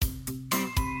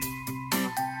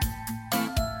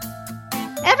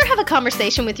a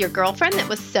conversation with your girlfriend that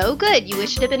was so good you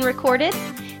wish it had been recorded?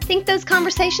 Think those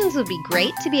conversations would be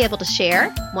great to be able to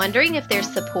share? Wondering if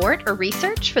there's support or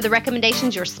research for the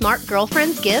recommendations your smart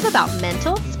girlfriends give about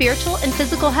mental, spiritual, and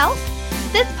physical health?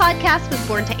 This podcast was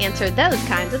born to answer those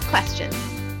kinds of questions.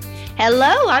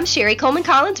 Hello, I'm Sherry Coleman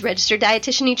Collins, registered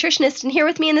dietitian nutritionist, and here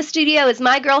with me in the studio is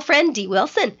my girlfriend, Dee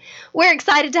Wilson. We're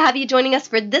excited to have you joining us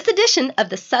for this edition of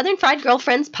the Southern Fried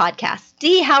Girlfriends podcast.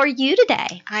 Dee, how are you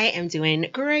today? I am doing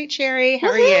great, Sherry. How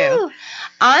are you?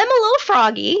 I'm a little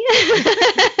froggy.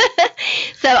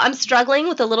 So I'm struggling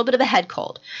with a little bit of a head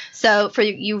cold. So for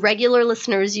you regular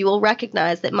listeners, you will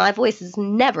recognize that my voice is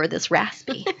never this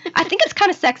raspy. I think it's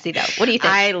kind of sexy, though. What do you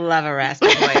think? I love a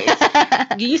raspy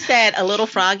voice. You said a little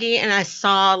froggy, and I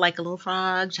saw like a little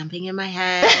frog jumping in my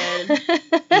head.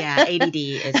 Yeah, ADD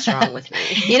is strong with me.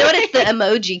 You know what? It's the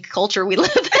emoji culture we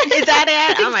live in. Is that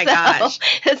it? Oh, my gosh.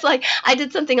 It's like I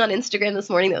did something on Instagram this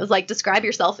morning that was like, describe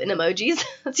yourself in emojis.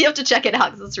 So you have to check it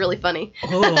out because it's really funny.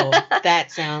 Oh,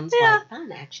 that sounds like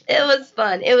fun, actually. It was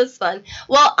fun. It was fun.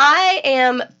 Well, I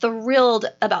am thrilled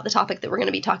about the topic that we're going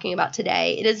to be talking about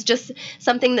today. It is just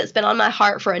something that's been on my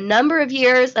heart for a number of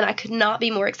years, and I could not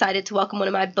be more excited to welcome one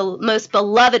of my most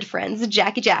beloved friends,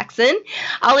 Jackie Jackson.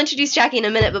 I'll introduce Jackie in a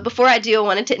minute, but before I do, I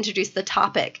wanted to introduce the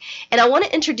topic. And I want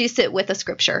to introduce it with a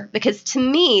scripture, because to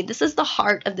me, this is the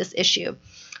heart of this issue.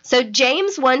 So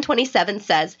James 1:27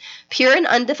 says, "Pure and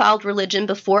undefiled religion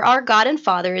before our God and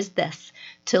Father is this,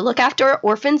 to look after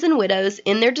orphans and widows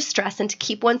in their distress and to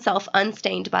keep oneself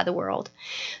unstained by the world."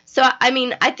 So, I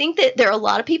mean, I think that there are a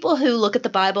lot of people who look at the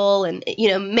Bible and, you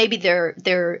know, maybe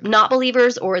they're not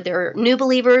believers or they're new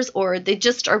believers or they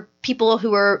just are people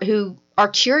who are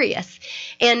curious,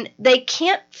 and they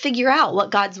can't figure out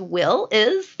what God's will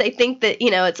is. They think that,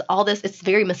 you know, it's all this, it's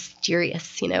very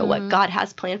mysterious, you know, what God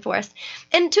has planned for us.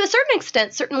 And to a certain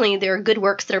extent, certainly there are good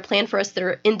works that are planned for us that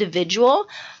are individual,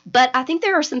 but I think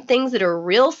there are some things that are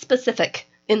real specific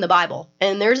in the Bible,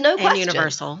 and there's no question. And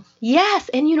universal. Yes,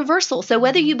 and universal. So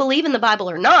whether you believe in the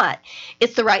Bible or not,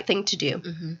 it's the right thing to do.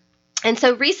 Mm-hmm. And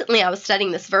so recently I was studying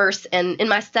this verse, and in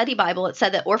my study Bible it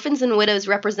said that orphans and widows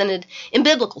represented, in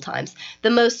biblical times,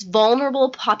 the most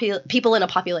vulnerable people in a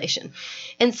population.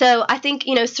 And so I think,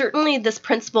 you know, certainly this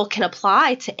principle can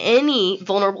apply to any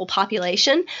vulnerable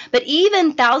population, but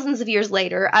even thousands of years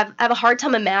later, I have a hard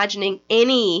time imagining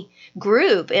any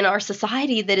group in our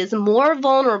society that is more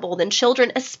vulnerable than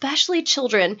children, especially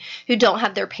children who don't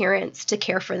have their parents to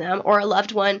care for them or a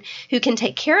loved one who can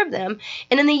take care of them.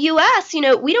 And in the U.S., you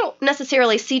know, we don't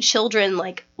necessarily see children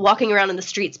like walking around in the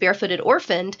streets barefooted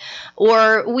orphaned,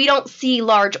 or we don't see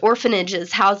large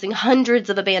orphanages housing hundreds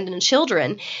of abandoned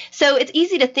children. So it's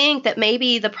easy to think that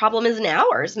maybe the problem isn't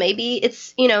ours. Maybe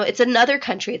it's, you know, it's another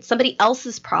country. It's somebody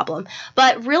else's problem.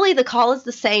 But really the call is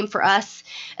the same for us,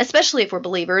 especially if we're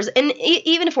believers. And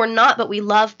even if we're not, but we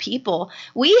love people,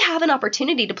 we have an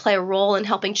opportunity to play a role in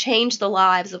helping change the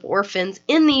lives of orphans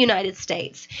in the United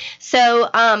States. So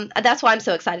that's why I'm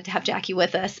so excited to have Jackie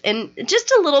with us. And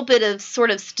just a little bit of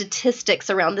sort of statistics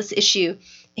around this issue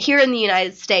here in the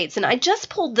United States. And I just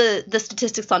pulled the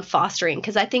statistics on fostering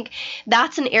because I think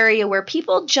that's an area where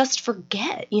people just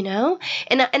forget, you know,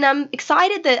 and I'm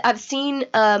excited that I've seen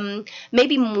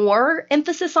maybe more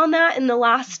emphasis on that in the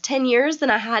last 10 years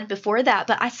than I had before that.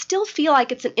 But I still feel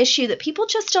like it's an issue that people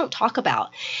just don't talk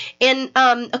about. And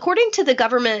according to a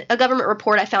government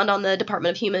report I found on the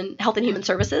Department of Health and Human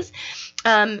Services,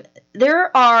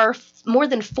 there are more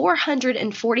than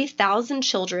 440,000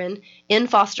 children in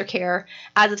foster care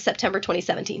as of September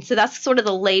 2017. So that's sort of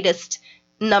the latest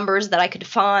numbers that I could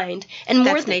find. And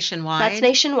that's nationwide? That's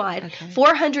nationwide. Okay.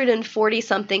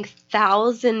 440-something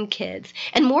thousand kids.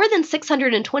 And more than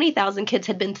 620,000 kids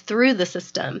had been through the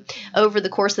system over the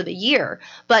course of a year.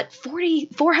 But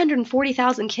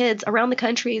 440,000 kids around the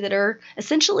country that are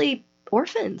essentially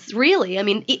orphans, really. I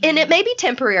mean, and it may be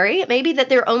temporary. It may be that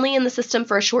they're only in the system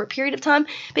for a short period of time.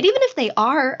 But even if they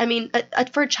are, I mean,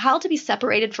 for a child to be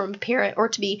separated from a parent or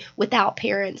to be without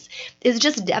parents is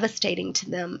just devastating to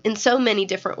them in so many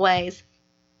different ways.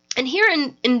 And here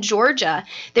in Georgia,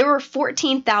 there were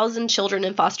 14,000 children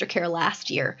in foster care last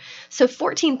year. So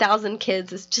 14,000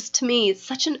 kids is just, to me, it's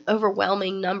such an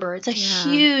overwhelming number. It's a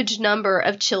huge number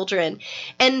of children.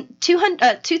 And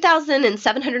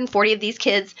 2,740 of these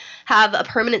kids have a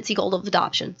permanency goal of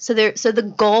adoption. So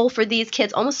the goal for these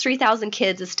kids, almost 3,000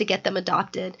 kids, is to get them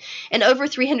adopted. And over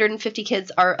 350 kids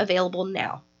are available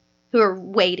now who are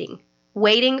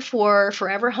waiting for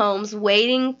forever homes,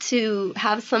 waiting to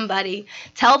have somebody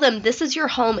tell them this is your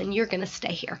home and you're going to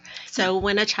stay here. So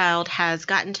when a child has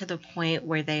gotten to the point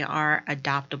where they are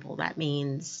adoptable, that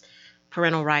means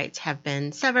parental rights have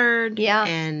been severed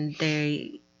and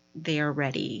they they are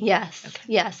ready. Yes, Okay.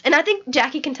 yes. And I think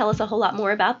Jackie can tell us a whole lot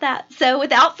more about that. So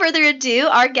without further ado,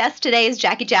 our guest today is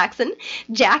Jackie Jackson.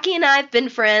 Jackie and I have been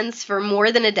friends for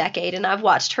more than a decade, and I've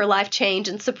watched her life change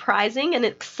in surprising and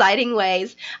exciting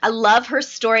ways. I love her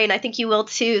story, and I think you will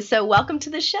too. So welcome to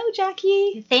the show,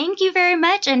 Jackie. Thank you very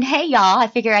much. And hey, y'all, I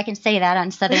figure I can say that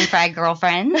on Southern Fried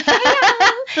Girlfriends.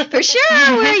 For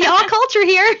sure. We're y'all culture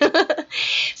here.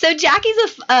 So Jackie's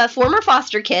a former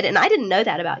foster kid, and I didn't know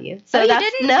that about you. So Oh, you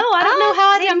didn't? No, I don't know how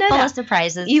I didn't know full that. of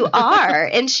surprises. You are.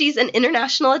 And she's an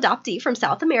international adoptee from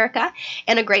South America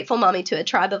and a grateful mommy to a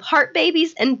tribe of heart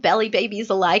babies and belly babies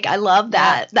alike. I love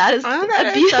that. That is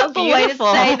a beautiful way to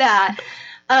say that.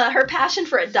 Her passion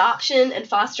for adoption and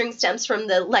fostering stems from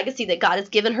the legacy that God has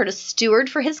given her to steward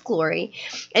for his glory.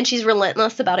 And she's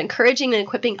relentless about encouraging and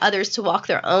equipping others to walk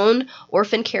their own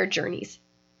orphan care journeys.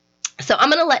 So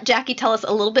I'm going to let Jackie tell us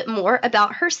a little bit more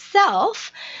about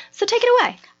herself. So take it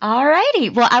away. All righty.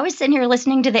 Well, I was sitting here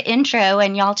listening to the intro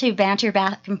and y'all two banter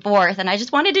back and forth, and I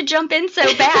just wanted to jump in so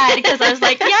bad because I was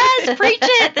like, yes, preach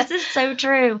it. This is so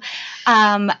true.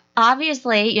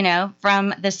 Obviously,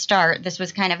 from the start, this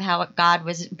was kind of how God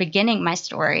was beginning my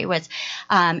story, was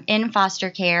in foster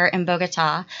care in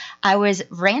Bogota. I was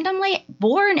randomly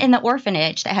born in the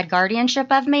orphanage that had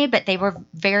guardianship of me, but they were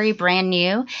very brand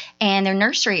new, and their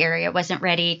nursery area wasn't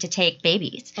ready to take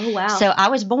babies. Oh, wow. So I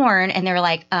was born, and they were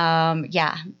like,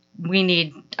 yeah, we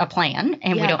need a plan,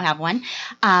 and we don't have one.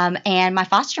 And my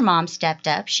foster mom stepped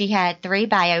up. She had 3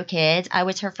 bio kids. I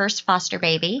was her first foster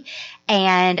baby,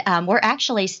 and we're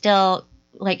actually still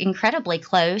incredibly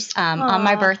close. On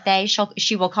my birthday,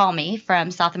 she will call me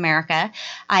from South America.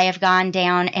 I have gone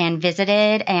down and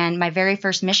visited, and my very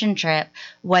first mission trip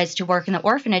was to work in the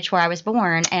orphanage where I was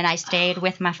born, and I stayed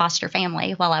with my foster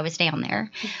family while I was down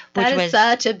there. That is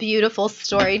such a beautiful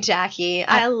story, Jackie.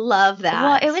 I love that.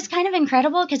 Well, it was kind of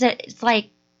incredible because it's like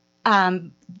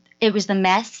it was the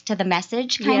mess to the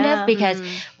message kind of, because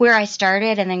where I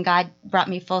started and then God brought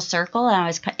me full circle, and I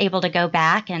was able to go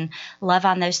back and love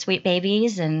on those sweet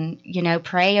babies and,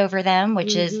 pray over them,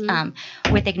 which is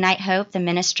with Ignite Hope, the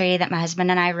ministry that my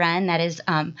husband and I run. That is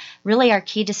really our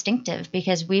key distinctive,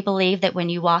 because we believe that when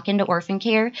you walk into orphan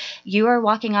care, you are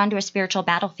walking onto a spiritual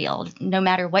battlefield, no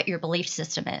matter what your belief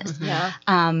system is. Yeah.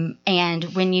 And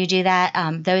when you do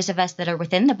that, those of us that are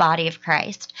within the body of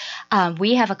Christ,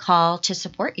 we have a call to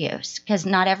support you, because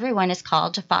not everyone is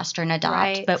called to foster and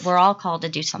adopt, but we're all called to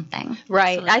do something.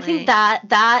 Right. Absolutely. I think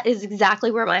that is exactly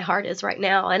where my heart is right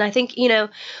now. And I think, there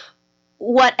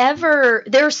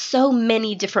are so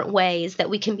many different ways that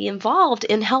we can be involved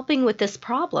in helping with this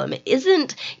problem. It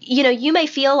isn't, you may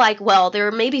feel like, well, there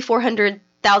are maybe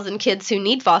 400,000 kids who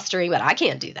need fostering, but I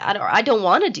can't do that, or I don't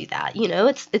want to do that.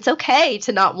 It's okay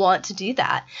to not want to do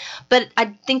that. But I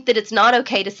think that it's not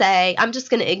okay to say, I'm just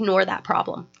going to ignore that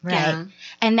problem. Right. Yeah.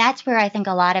 And that's where I think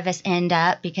a lot of us end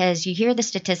up, because you hear the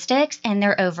statistics and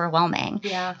they're overwhelming.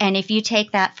 Yeah. And if you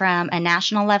take that from a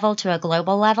national level to a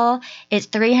global level, it's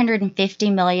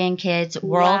 350 million kids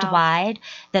worldwide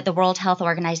that the World Health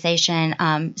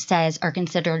Organization says are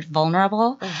considered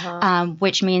vulnerable,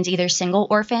 which means either single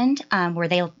orphaned, where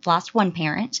they lost one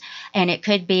parent, and it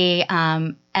could be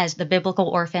as the biblical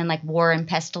orphan, like war and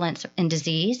pestilence and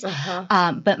disease.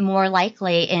 But more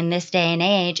likely in this day and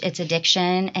age, it's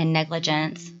addiction and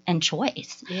negligence and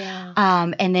choice. Yeah.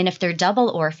 And then if they're double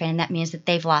orphan, that means that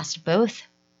they've lost both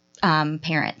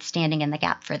parents standing in the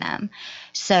gap for them.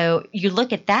 So you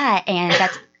look at that, and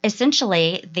that's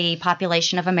essentially the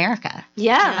population of America.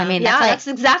 Yeah. I mean, that's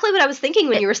exactly what I was thinking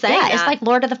when you were saying that. It's like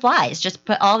Lord of the Flies. Just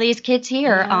put all these kids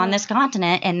here on this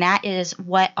continent, and that is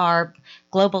what our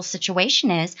global situation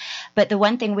is. But the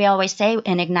one thing we always say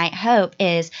in Ignite Hope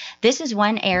is this is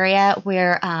one area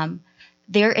where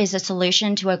there is a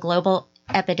solution to a global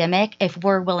epidemic if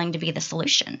we're willing to be the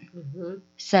solution.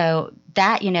 So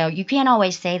that, you can't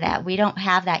always say that. We don't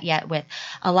have that yet with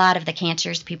a lot of the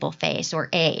cancers people face or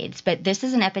AIDS, but this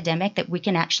is an epidemic that we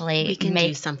can actually make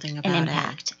do something about an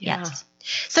impact. Yes.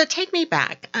 So take me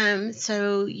back.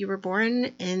 So you were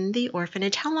born in the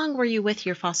orphanage. How long were you with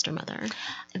your foster mother?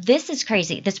 This is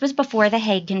crazy. This was before the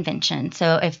Hague Convention.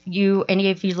 So if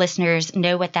any of you listeners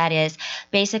know what that is,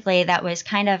 basically that was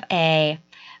kind of a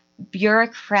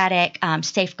bureaucratic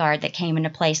safeguard that came into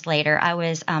place later. I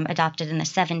was adopted in the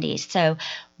 70s. So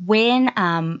when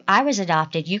I was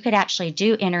adopted, you could actually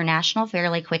do international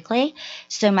fairly quickly.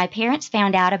 So my parents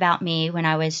found out about me when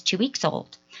I was 2 weeks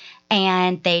old.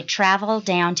 And they traveled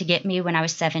down to get me when I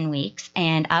was 7 weeks.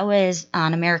 And I was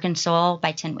on American soil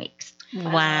by 10 weeks.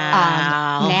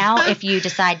 Wow. Now, if you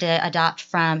decide to adopt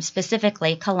from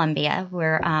specifically Colombia,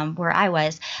 where I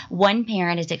was, one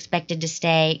parent is expected to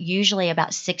stay usually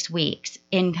about 6 weeks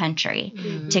in country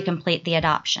to complete the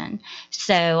adoption.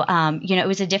 So, it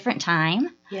was a different time.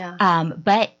 Yeah.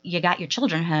 But you got your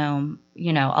children home,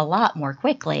 a lot more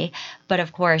quickly. But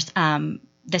of course,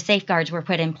 the safeguards were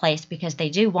put in place because they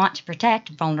do want to protect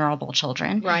vulnerable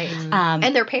children, Right.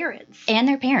 And their parents.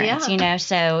 Yeah.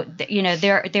 So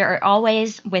there are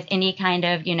always, with any kind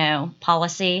of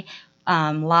policy,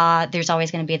 law, there's always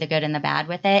going to be the good and the bad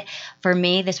with it. For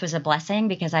me, this was a blessing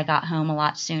because I got home a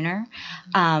lot sooner,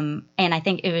 and I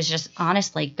think it was just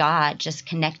honestly God just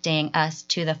connecting us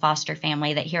to the foster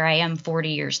family, that here I am 40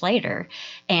 years later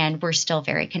and we're still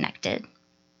very connected.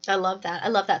 I love that. I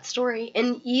love that story.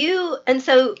 And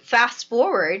so fast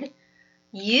forward,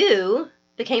 you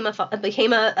became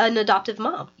an adoptive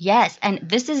mom. Yes, and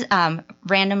this is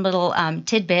random little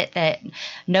tidbit that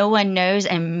no one knows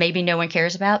and maybe no one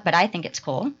cares about, but I think it's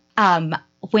cool.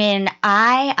 When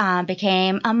I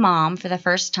became a mom for the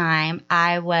first time,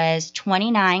 I was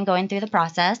 29 going through the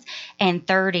process and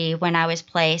 30 when I was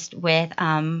placed with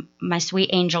my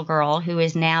sweet angel girl, who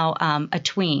is now a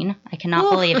tween. I cannot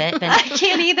believe it. But, I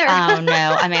can't either. Oh, no.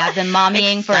 I mean, I've been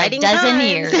mommying for a dozen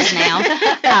years now.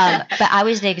 But I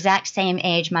was the exact same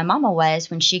age my mama was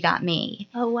when she got me.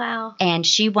 Oh, wow. And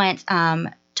she once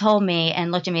told me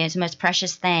and looked at me as the most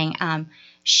precious thing.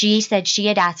 She said she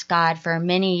had asked God for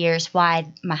many years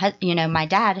why my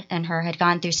dad and her had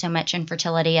gone through so much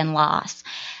infertility and loss.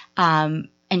 And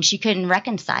she couldn't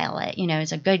reconcile it.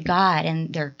 It's a good God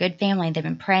and they're a good family. They've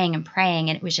been praying and praying.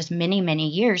 And it was just many, many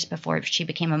years before she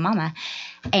became a mama.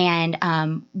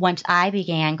 And once I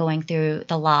began going through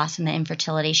the loss and the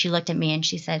infertility, she looked at me and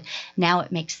she said, now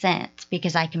it makes sense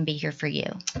because I can be here for you.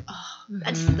 Oh,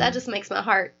 that just makes my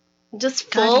heart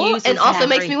just full and also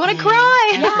makes me want to cry.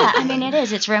 Yeah, I mean, it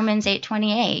is. It's Romans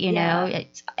 8:28,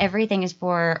 It's everything is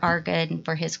for our good and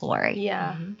for his glory.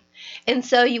 Yeah. And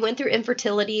so you went through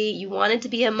infertility, you wanted to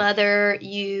be a mother,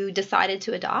 you decided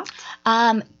to adopt?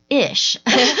 Ish.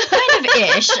 Kind of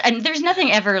ish. And there's nothing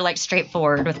ever like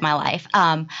straightforward with my life.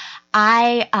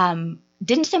 I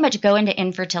didn't so much go into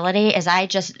infertility as I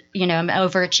just, I'm an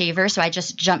overachiever, so I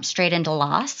just jumped straight into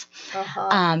loss.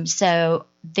 Uh-huh. So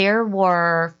there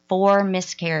were 4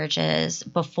 miscarriages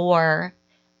before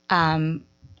my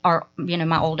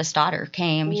oldest daughter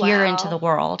came here into the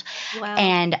world. Wow.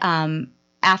 And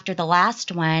after the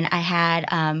last one, I had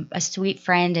a sweet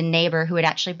friend and neighbor who had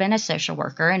actually been a social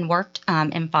worker and worked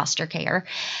in foster care.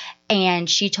 And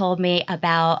she told me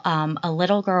about a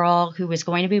little girl who was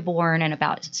going to be born in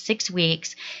about 6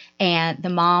 weeks. And the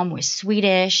mom was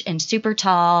Swedish and super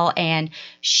tall, and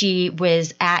she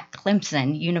was at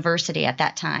Clemson University at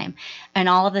that time. And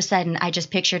all of a sudden, I just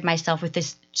pictured myself with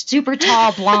this super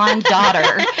tall blonde daughter.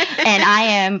 And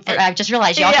I just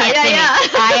realized y'all can't see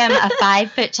me. I am a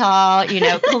 5 foot tall,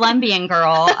 Colombian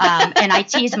girl. And I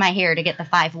tease my hair to get the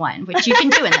 5'1", which you can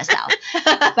do in the South.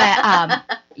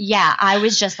 But yeah, I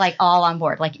was just like all on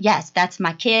board. Like, yes, that's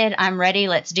my kid. I'm ready.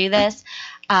 Let's do this.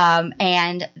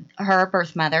 And her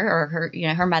birth mother or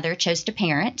her mother chose to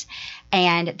parent,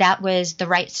 and that was the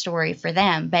right story for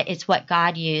them. But it's what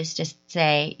God used to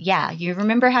say, yeah, you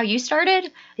remember how you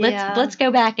started? Let's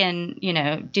go back and,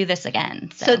 do this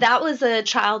again. So that was a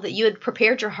child that you had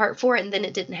prepared your heart for, and then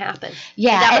it didn't happen.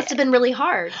 Yeah. And that must have been really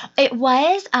hard. It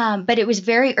was, but it was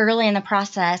very early in the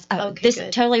process. This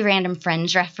good. Totally random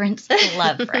Friends reference. I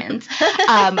love Friends.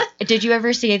 Did you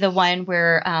ever see the one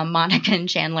where Monica and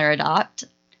Chandler adopt?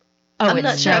 Oh, I'm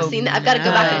not sure I've seen that. I've got to go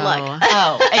back and look.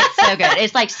 Oh, it's so good.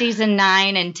 It's like season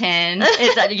 9 and 10.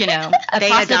 It's they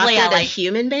possibly adopted a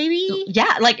human baby.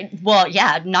 Yeah,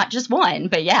 not just one,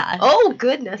 but yeah. Oh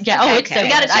goodness. Yeah. Okay, Oh, it's so we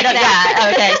got to good. check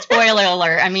that. Yeah. Okay. Spoiler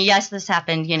alert. I mean, yes, this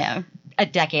happened. A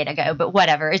decade ago, but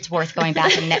whatever. It's worth going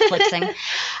back and Netflixing.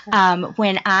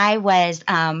 When I was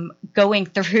going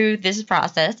through this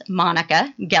process,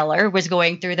 Monica Geller was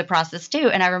going through the process too.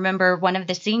 And I remember one of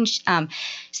the scenes,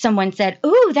 someone said,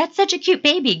 "Ooh, that's such a cute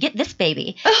baby. Get this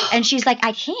baby." And she's like,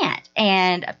 "I can't."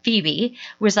 And Phoebe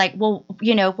was like, "Well,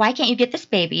 why can't you get this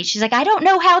baby?" She's like, "I don't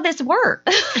know how this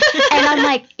works." And I'm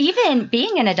like, even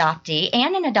being an adoptee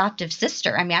and an adoptive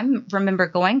sister, I mean, I remember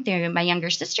going through my younger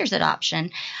sister's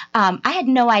adoption. I had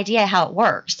no idea how it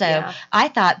worked. So I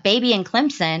thought, baby in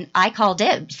Clemson, I call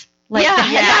dibs.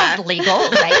 That's legal,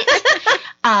 right?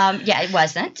 It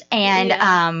wasn't.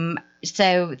 And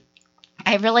so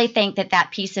I really think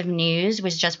that piece of news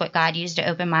was just what God used to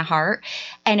open my heart.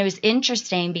 And it was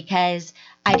interesting because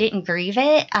I didn't grieve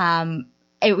it.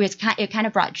 it kind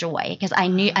of brought joy because I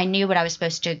knew what I was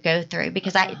supposed to go through,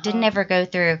 because I didn't ever go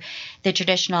through the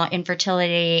traditional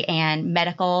infertility and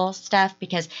medical stuff,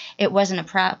 because it wasn't a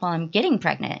problem getting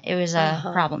pregnant. It was a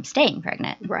problem staying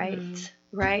pregnant.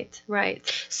 Right.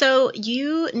 Right. So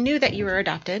you knew that you were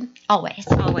adopted? Always.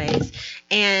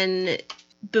 And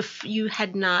you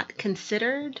had not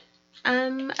considered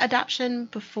adoption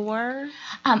before?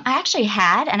 I actually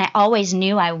had, and I always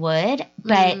knew I would,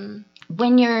 but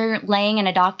when you're laying in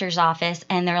a doctor's office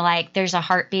and they're like, there's a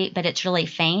heartbeat, but it's really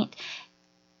faint,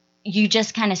 you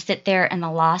just kind of sit there in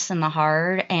the loss and the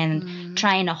hard and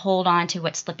trying to hold on to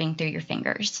what's slipping through your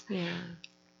fingers. Yeah.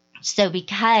 So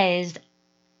because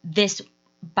this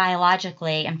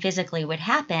biologically and physically would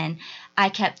happen, I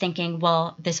kept thinking,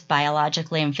 well, this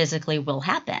biologically and physically will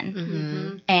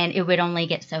happen. And it would only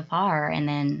get so far. And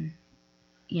then,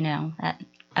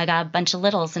 I got a bunch of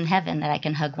littles in heaven that I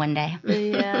can hug one day.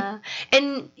 Yeah.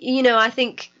 And, I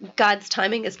think God's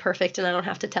timing is perfect, and I don't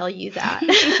have to tell you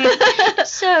that.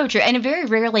 So true. And very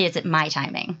rarely is it my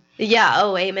timing. Yeah.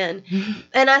 Oh, amen.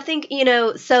 And I think,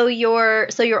 so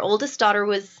your oldest daughter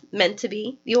was meant to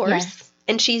be yours. Yes.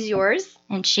 And she's yours.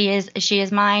 And she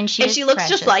is mine. She looks precious.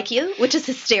 just like you, which is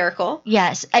hysterical.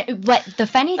 Yes. But the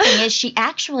funny thing is, she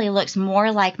actually looks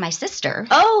more like my sister.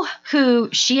 Oh. Who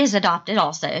she is adopted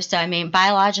also. So,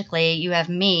 biologically, you have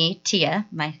me, Tia,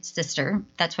 my sister.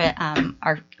 That's what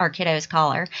our kiddos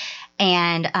call her.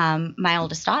 And my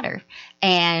oldest daughter.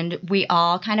 And we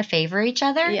all kind of favor each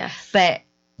other. Yes. But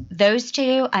those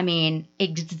two,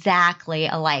 exactly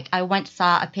alike. I once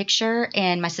saw a picture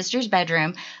in my sister's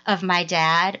bedroom of my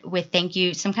dad with, thank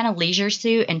you, some kind of leisure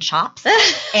suit and chops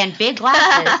and big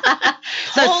glasses.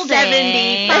 So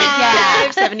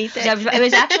 75, 76. So it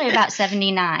was actually about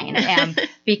 79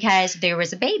 because there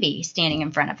was a baby standing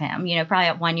in front of him, probably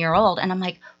at 1 year old. And I'm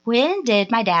like, when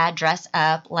did my dad dress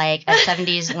up like a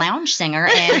 70s lounge singer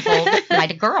and hold my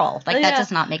girl? Like, that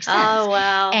does not make sense. Oh,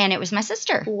 wow. And it was my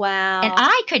sister. Wow. And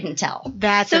I couldn't tell.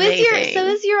 That's so amazing.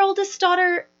 Is your oldest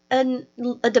daughter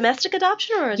a domestic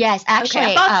adoption? Or Yes, actually.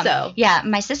 Okay, I thought so. Yeah,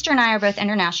 my sister and I are both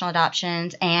international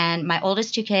adoptions, and my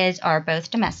oldest two kids are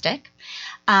both domestic.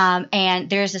 And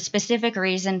there's a specific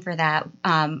reason for that.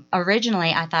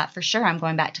 Originally, I thought for sure I'm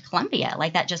going back to Colombia.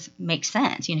 Like, that just makes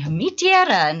sense. Mi tierra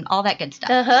and all that good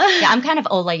stuff. Yeah, I'm kind of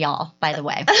hola y'all, by the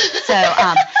way.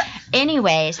 So,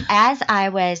 anyways, as I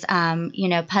was,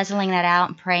 puzzling that out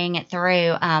and praying it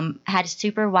through, had a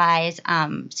super wise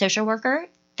social worker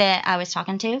that I was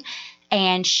talking to.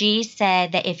 And she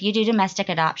said that if you do domestic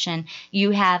adoption,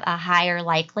 you have a higher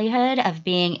likelihood of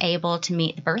being able to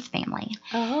meet the birth family.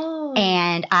 Oh.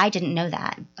 And I didn't know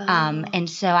that. And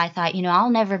so I thought, I'll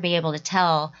never be able to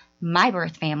tell my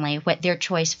birth family what their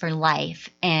choice for life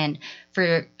and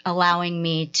for allowing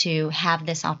me to have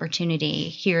this opportunity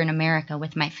here in America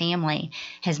with my family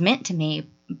has meant to me,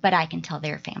 but I can tell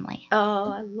their family. Oh,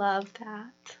 I love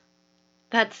that.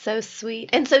 That's so sweet.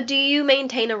 And so do you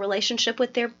maintain a relationship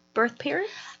with their birth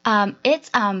parents? It's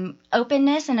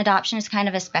openness and adoption is kind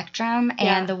of a spectrum,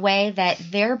 and the way that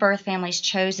their birth families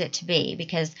chose it to be,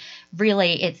 because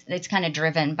really it's kind of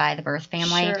driven by the birth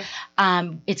family.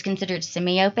 Sure. It's considered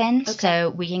semi-open, so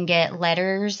we can get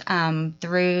letters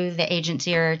through the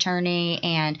agency or attorney,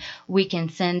 and we can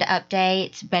send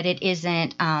updates, but it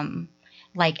isn't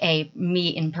like a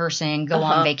meet in person, go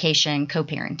on vacation,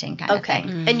 co-parenting kind of thing.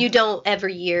 Mm-hmm. And you don't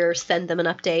every year send them an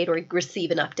update or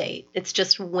receive an update. It's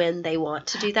just when they want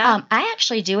to do that? I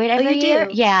actually do it every year.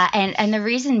 Do? Yeah, and the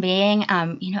reason being,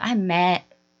 I met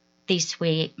these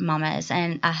sweet mamas,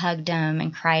 and I hugged them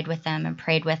and cried with them and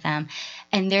prayed with them.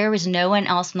 And there was no one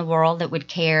else in the world that would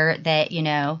care that,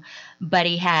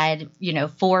 Buddy had,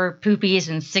 4 poopies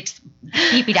and 6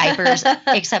 pee-pee diapers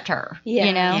except her,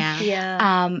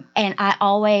 Yeah. And I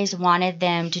always wanted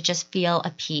them to just feel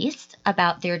a peace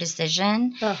about their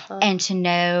decision and to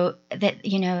know that,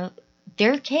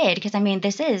 their kid, because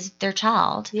this is their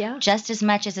child just as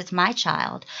much as it's my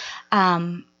child.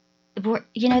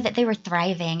 That they were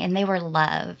thriving and they were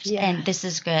loved, and this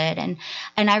is good. And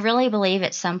I really believe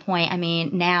at some point,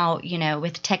 now,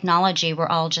 with technology, we're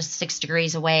all just 6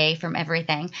 degrees away from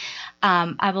everything.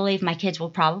 I believe my kids will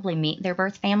probably meet their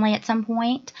birth family at some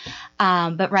point.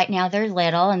 But right now they're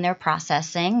little and they're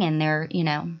processing and they're,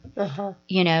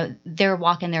 they're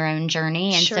walking their own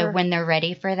journey. And so when they're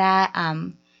ready for that,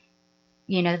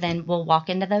 then we'll walk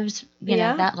into those,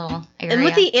 that little area. And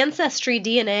with the Ancestry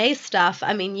DNA stuff,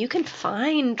 you can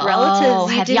find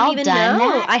relatives you didn't even know.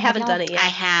 That? I haven't done it yet. I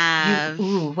have.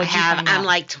 What'd you have. find out? I'm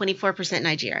like 24%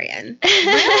 Nigerian.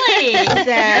 Really? So,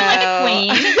 like a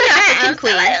queen.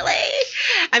 Absolutely.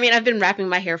 I mean, I've been wrapping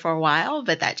my hair for a while,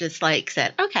 but that just like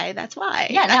said, okay, that's why.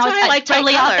 Yeah, that's now why it's I like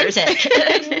totally bright colors.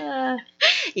 authentic.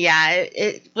 Yeah,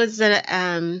 it was a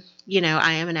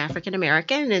I am an African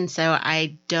American, and so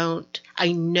I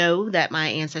know that my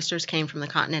ancestors came from the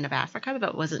continent of Africa,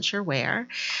 but wasn't sure where.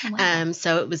 Wow.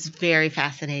 So it was very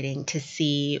fascinating to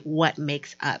see what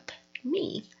makes up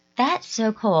me. That's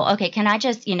so cool. Okay, can I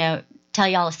just, tell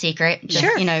y'all a secret? Just,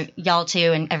 Sure. Y'all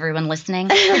too and everyone listening.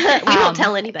 We don't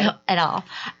tell anybody. At all.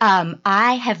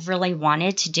 I have really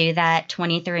wanted to do that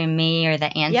 23andMe or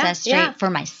the Ancestry for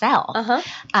myself.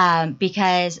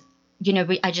 Because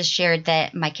I just shared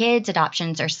that my kids'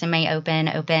 adoptions are semi-open,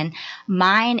 open.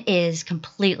 Mine is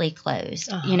completely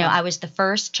closed. I was the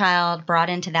first child brought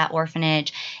into that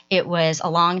orphanage. It was a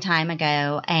long time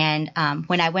ago. And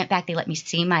when I went back, they let me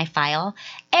see my file.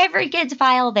 Every kid's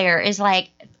file there is like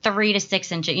 3 to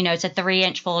 6 inches. It's a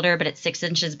 3-inch folder, but it's 6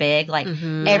 inches big. Like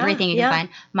everything you can find.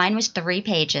 Mine was 3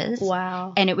 pages.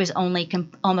 Wow. And it was only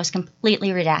almost completely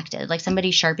redacted. Like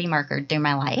somebody Sharpie markered through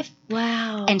my life.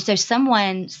 Wow. And so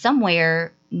someone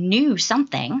somewhere knew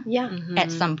something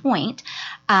at some point.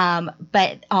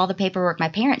 But all the paperwork my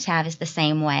parents have is the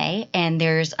same way. And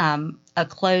there's a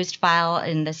closed file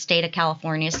in the state of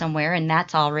California somewhere, and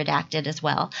that's all redacted as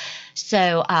well.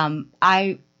 So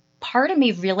part of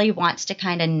me really wants to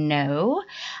kind of know.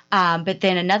 But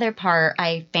then another part,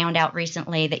 I found out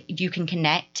recently that you can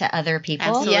connect to other people.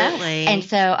 Absolutely. And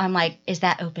so I'm like, is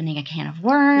that opening a can of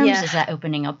worms? Yeah. Is that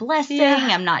opening a blessing? Yeah.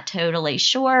 I'm not totally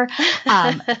sure.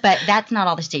 But that's not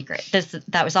all the secret.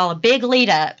 That was all a big lead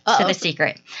up to the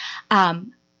secret.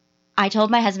 I told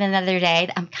my husband the other day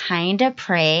that I'm kind of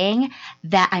praying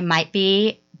that I might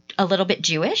be a little bit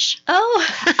Jewish.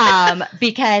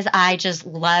 Because I just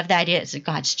love the idea it's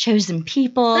God's chosen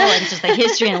people and just the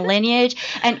history and lineage.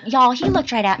 And y'all, he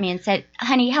looked right at me and said,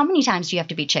 honey, how many times do you have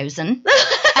to be chosen?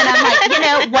 And I'm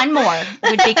like, one more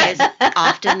would be good. As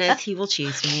often as he will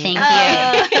choose me.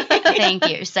 Thank you. Thank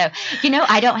you. So,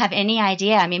 I don't have any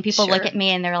idea. I mean, people look at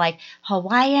me and they're like,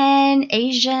 Hawaiian,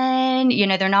 Asian,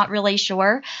 they're not really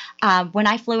sure. When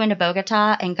I flew into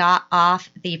Bogota and got off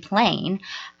the plane,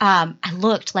 I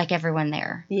looked like everyone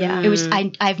there. Yeah. It was,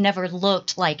 I've never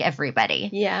looked like everybody.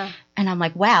 Yeah. And I'm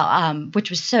like, wow, which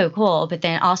was so cool, but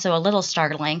then also a little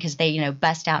startling because they,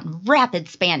 bust out in rapid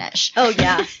Spanish. Oh,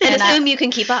 yeah. And assume you can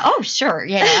keep up. Oh, sure.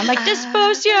 Yeah. I'm like,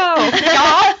 Despacio,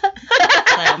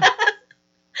 y'all.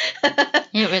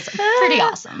 It was pretty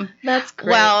awesome. That's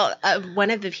great. Well,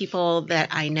 one of the people that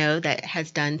I know that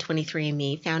has done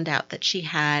 23andMe found out that she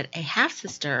had a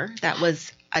half-sister that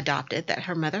was adopted that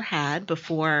her mother had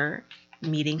before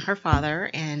meeting her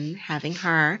father and having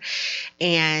her.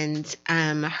 And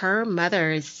her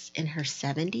mother is in her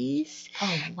 70s.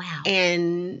 Oh, wow.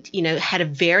 And, had a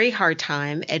very hard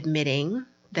time admitting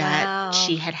that Wow.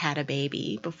 she had had a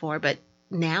baby before, but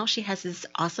now she has this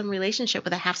awesome relationship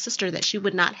with a half sister that she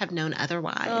would not have known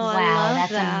otherwise. Oh, I Wow, love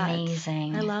that's that.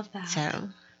 amazing. I love that. So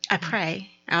I pray.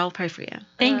 I'll pray for you.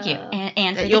 Thank you.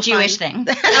 And for That the you'll Jewish find-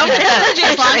 thing. Okay.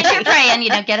 As long as you're praying,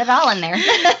 get it all in there.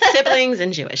 Siblings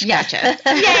and Jewish. Yeah. Gotcha.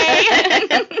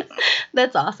 Yay.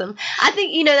 That's awesome. I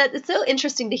think, that it's so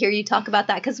interesting to hear you talk about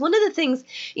that because one of the things,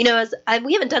 we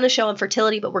haven't done a show on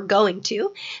fertility, but we're going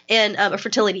to, and or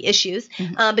fertility issues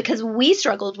because we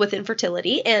struggled with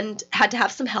infertility and had to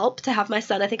have some help to have my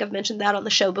son. I think I've mentioned that on the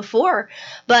show before.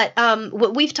 But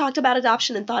we've talked about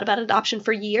adoption and thought about adoption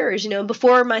for years.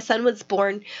 Before my son was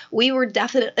born, we were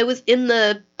it was in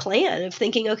the plan of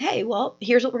thinking, okay, well,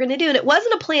 here's what we're going to do. And it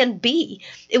wasn't a plan B.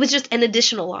 It was just an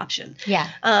additional option. Yeah.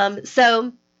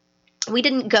 So we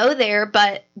didn't go there,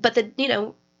 but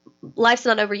the, life's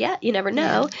not over yet. You never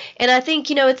know. Yeah. And I think,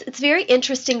 it's very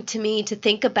interesting to me to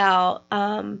think about,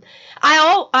 I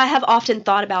have often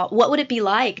thought about what would it be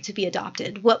like to be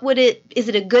adopted? Is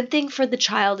it a good thing for the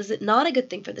child? Is it not a good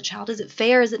thing for the child? Is it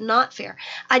fair? Is it not fair?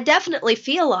 I definitely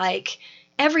feel like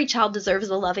every child deserves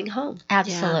a loving home.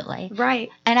 Absolutely. Yeah. Right.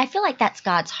 And I feel like that's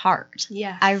God's heart.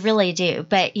 Yeah. I really do.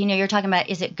 But, you're talking about,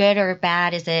 is it good or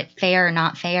bad? Is it fair or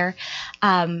not fair?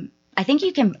 I think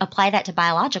you can apply that to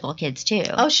biological kids too.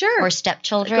 Oh, sure. Or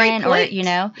stepchildren, or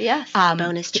Yes.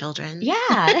 Bonus children. Yeah. Oh,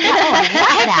 I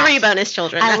love that. 3 bonus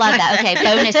children. I love that. Okay,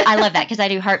 bonus. I love that because I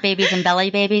do heart babies and belly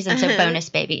babies, and so bonus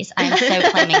babies. I'm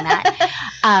so claiming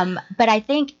that. But I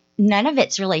think none of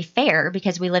it's really fair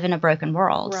because we live in a broken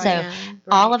world. Right. So Yeah.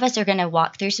 all of us are going to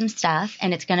walk through some stuff,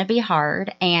 and it's going to be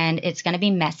hard, and it's going to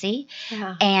be messy.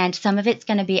 Yeah. And some of it's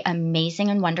going to be amazing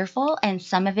and wonderful, and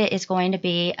some of it is going to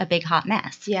be a big hot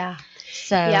mess. Yeah.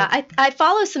 So yeah, I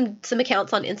follow some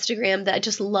accounts on Instagram that I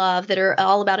just love that are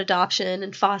all about adoption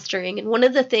and fostering. And one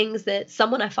of the things that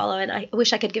someone I follow, and I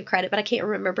wish I could give credit, but I can't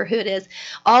remember who it is,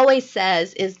 always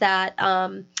says is that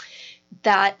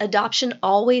that adoption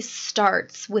always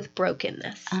starts with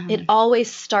brokenness. It always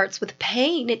starts with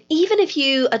pain. And even if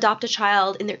you adopt a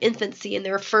child in their infancy, in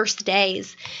their first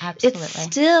days, absolutely. it's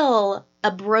still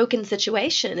a broken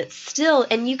situation. It's still,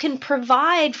 and you can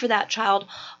provide for that child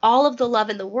all of the love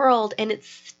in the world, and it's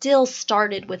still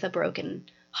started with a broken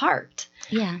heart.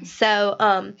 Yeah. So,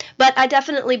 but I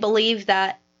definitely believe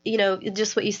that,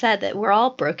 just what you said, that we're all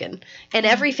broken, and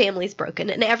every family's broken,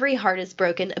 and every heart is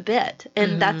broken a bit.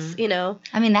 And that's,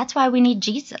 I mean, that's why we need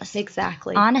Jesus.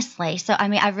 Exactly. Honestly. So, I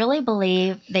mean, I really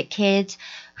believe that kids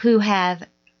who have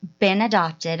been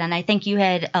adopted, and I think you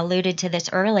had alluded to this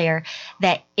earlier,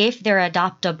 that if they're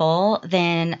adoptable,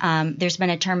 then there's been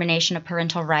a termination of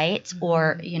parental rights,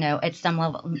 or, at some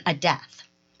level, a death.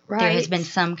 Right. There has been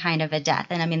some kind of a death.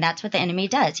 And I mean, that's what the enemy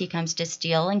does. He comes to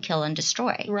steal and kill and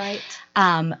destroy. Right.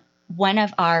 One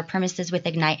of our premises with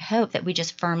Ignite Hope that we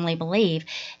just firmly believe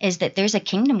is that there's a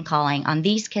kingdom calling on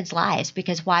these kids' lives,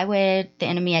 because why would the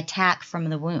enemy attack from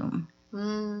the womb?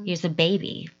 He was a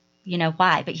baby.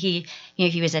 Why? But he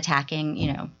was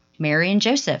attacking, Mary and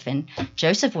Joseph, and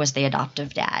Joseph was the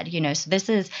adoptive dad,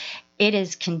 so it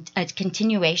is a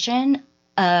continuation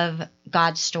of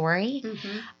God's story.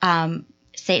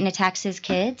 Satan attacks his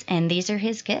kids, and these are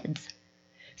his kids.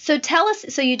 So tell us,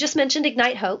 so you just mentioned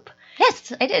Ignite Hope.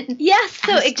 Yes, I did. Yes,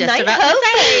 so Ignite Hope.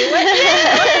 What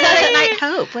is Ignite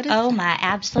Hope? What is that? My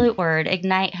absolute word,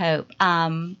 Ignite Hope.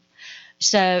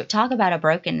 So talk about a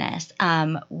brokenness.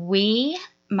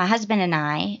 My husband and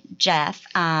I, Jeff,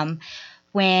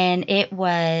 when it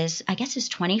was, I guess it was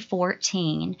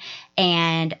 2014,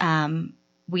 and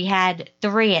we had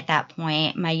 3 at that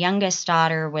point. My youngest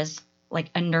daughter was like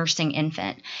a nursing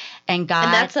infant, and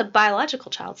that's a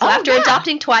biological child. So after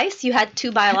adopting twice, you had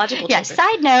 2 biological children.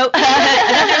 Side note,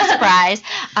 another surprise,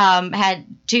 had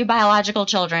 2 biological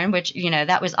children, which,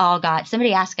 that was all God.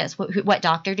 Somebody asked us, what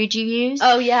doctor did you use?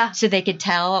 Oh, yeah. So they could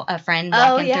tell a friend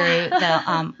walking through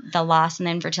the loss and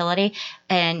the infertility.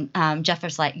 And Jeff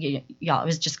was like, y'all, it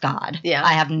was just God. Yeah.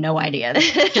 I have no idea.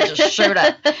 It just showed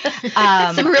up.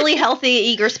 Some really healthy,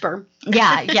 eager sperm.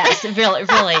 Yeah, yes, really,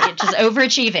 just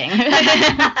overachieving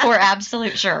for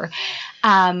absolute sure.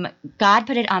 God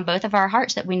put it on both of our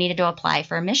hearts that we needed to apply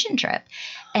for a mission trip.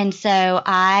 And so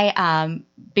I,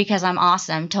 because I'm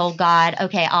awesome, told God,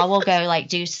 okay, I will go like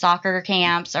do soccer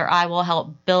camps, or I will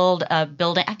help build a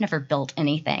building. I've never built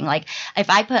anything. Like if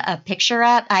I put a picture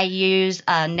up, I use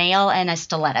a nail and a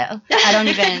stiletto. I don't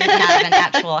even have an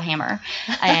actual hammer.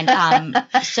 And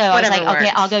so I was like,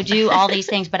 okay, I'll go do all these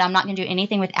things, but I'm not going to do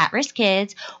anything with at-risk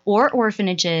kids or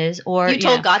orphanages or. You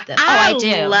told God this. I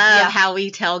do. love how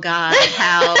we tell God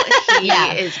how He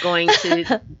is going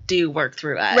to do work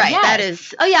through us. Right. Yes. That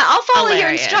is. Oh, yeah, I'll follow your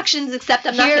hilarious. instructions, except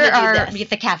I'm not Here going to are do this.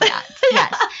 the caveats.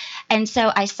 Yes. And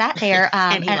so I sat there.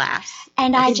 And he laughs.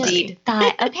 And I Indeed. just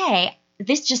thought, okay,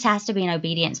 this just has to be an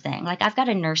obedience thing. Like I've got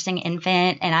a nursing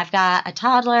infant and I've got a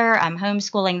toddler. I'm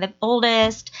homeschooling the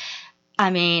oldest.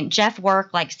 I mean, Jeff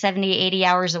worked like 70, 80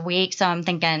 hours a week. So I'm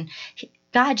thinking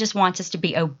God just wants us to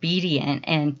be obedient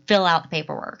and fill out the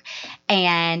paperwork.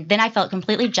 And then I felt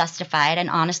completely justified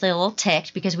and honestly a little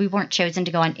ticked because we weren't chosen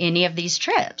to go on any of these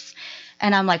trips.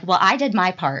 And I'm like, well, I did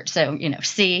my part. So,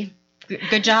 see,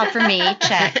 good job for me.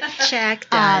 Check. Check,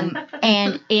 done.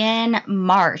 And in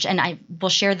March, and I will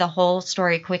share the whole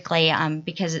story quickly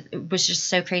because it was just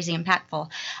so crazy impactful.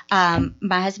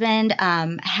 My husband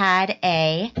had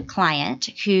a client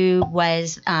who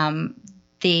was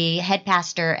the head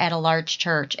pastor at a large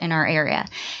church in our area.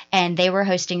 And they were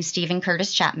hosting Stephen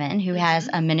Curtis Chapman, who has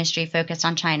a ministry focused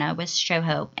on China with Show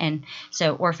Hope. And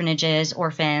so orphanages,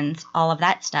 orphans, all of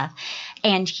that stuff.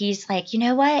 And he's like, you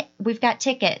know what? We've got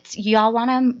tickets. Y'all want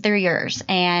them? They're yours.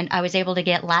 And I was able to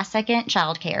get last second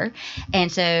childcare.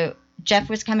 And so Jeff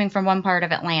was coming from one part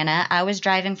of Atlanta. I was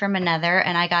driving from another,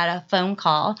 and I got a phone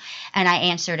call, and I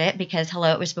answered it because,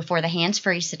 hello, it was before the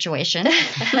hands-free situation.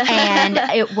 And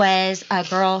it was a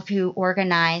girl who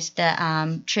organized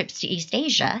the trips to East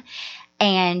Asia.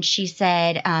 And she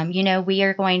said, we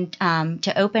are going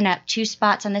to open up 2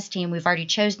 spots on this team. We've already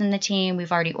chosen the team.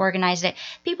 We've already organized it.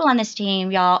 People on this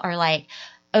team, y'all, are like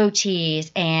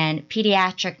OTs and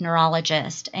pediatric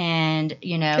neurologist and, It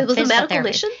was a physical medical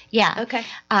therapist. mission? Yeah. Okay.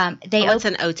 What's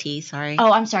an OT? Sorry.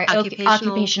 Oh, I'm sorry.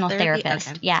 Occupational Therapist.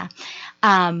 Okay. Yeah.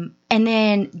 And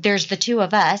then there's the two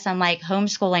of us. I'm like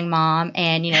homeschooling mom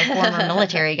and, former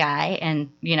military guy. And,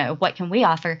 what can we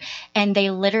offer? And they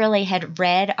literally had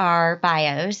read our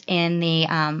bios in the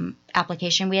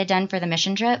application we had done for the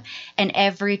mission trip. And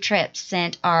every trip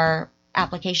sent our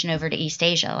application over to East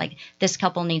Asia. Like, this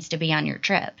couple needs to be on your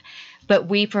trip. But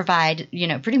we provide,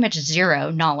 pretty much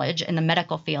zero knowledge in the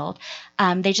medical field.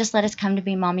 They just let us come to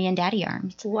be mommy and daddy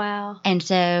arms. Wow. And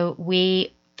so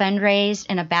we fundraised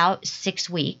in about 6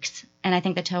 weeks. And I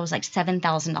think the total was like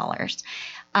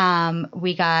 $7,000.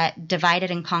 We got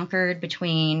divided and conquered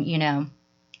between,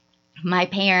 my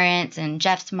parents and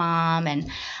Jeff's mom and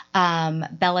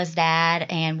Bella's dad.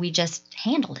 And we just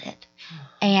handled it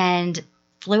and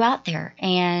flew out there.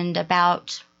 And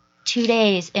about 2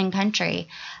 days in country,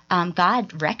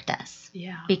 God wrecked us.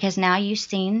 Yeah. Because now you've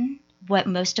seen what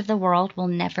most of the world will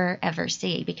never, ever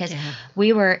see. Because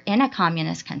we were in a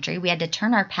communist country. We had to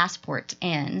turn our passports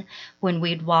in when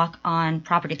we'd walk on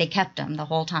property. They kept them the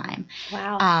whole time.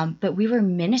 Wow. But we were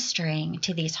ministering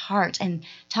to these hearts. And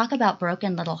talk about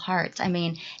broken little hearts. I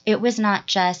mean, it was not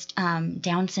just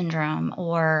Down syndrome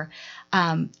or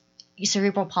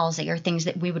cerebral palsy or things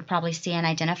that we would probably see and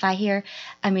identify here.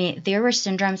 I mean, there were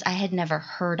syndromes I had never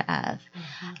heard of.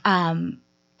 Mm-hmm.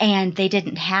 And they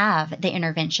didn't have the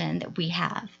intervention that we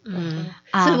have. Mm-hmm.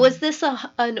 So was this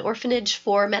an orphanage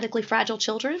for medically fragile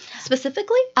children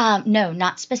specifically? No,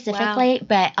 not specifically,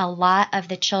 but a lot of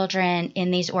the children in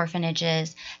these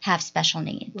orphanages have special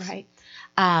needs. Right.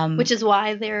 Which is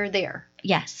why they're there.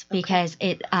 Yes, because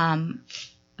it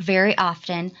very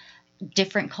often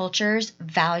different cultures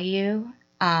value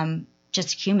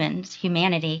just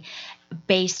humanity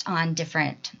based on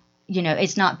different,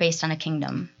 it's not based on a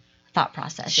kingdom thought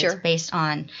process. Sure. It's based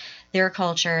on their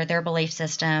culture, their belief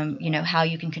system, how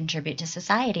you can contribute to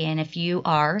society. And if you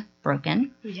are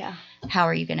broken, how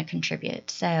are you going to contribute?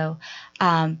 So,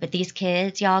 but these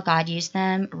kids, y'all, God used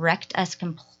them, wrecked us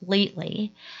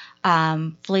completely,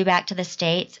 flew back to the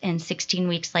States, and 16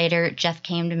 weeks later, Jeff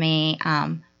came to me,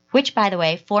 which, by the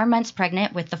way, 4 months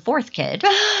pregnant with the fourth kid,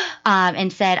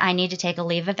 and said, I need to take a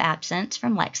leave of absence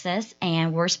from Lexus,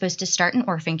 and we're supposed to start an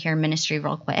orphan care ministry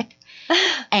real quick.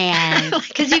 And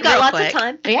because you've got lots of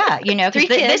time. Yeah, because 3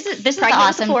 kids, this is the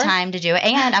awesome time to do it.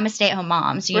 And I'm a stay-at-home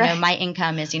mom, so, my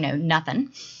income is,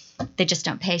 nothing. They just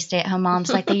don't pay stay-at-home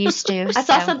moms like they used to. I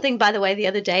saw something, by the way, the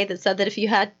other day that said that if you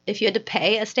had to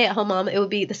pay a stay-at-home mom,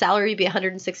 the salary would be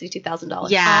 $162,000.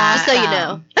 Yeah, just so you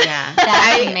know. Yeah,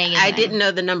 that's amazing. I didn't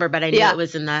know the number, but I knew it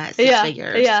was in the six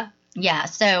figures. Yeah. Yeah,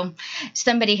 so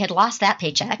somebody had lost that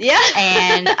paycheck. Yeah.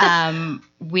 And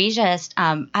we just,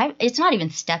 it's not even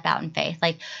step out in faith.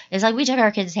 Like, it's like we took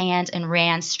our kids' hands and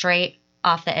ran straight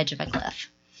off the edge of a cliff.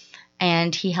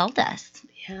 And he held us.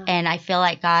 Yeah. And I feel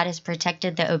like God has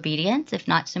protected the obedience, if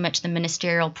not so much the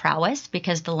ministerial prowess,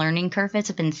 because the learning curve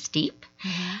has been steep.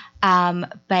 Mm-hmm.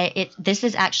 But this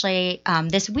is actually,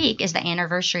 this week is the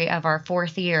anniversary of our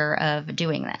 4th year of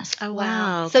doing this. Oh,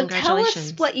 wow. So tell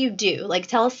us what you do. Like,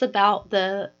 tell us about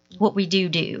what we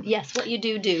do. Yes, what you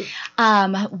do.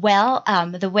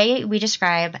 The way we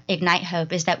describe Ignite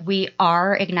Hope is that we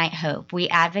are Ignite Hope. We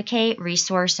advocate,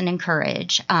 resource, and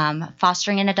encourage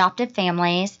fostering and adoptive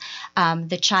families,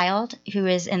 the child who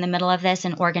is in the middle of this,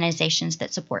 and organizations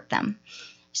that support them.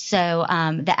 So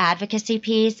the advocacy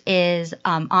piece is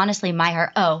honestly my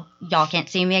heart. Oh, y'all can't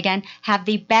see me again. Have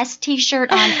the best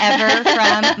T-shirt on ever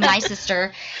from my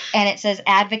sister, and it says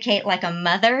 "Advocate like a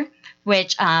mother."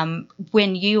 Which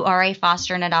when you are a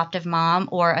foster and adoptive mom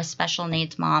or a special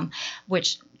needs mom,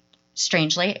 which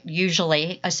strangely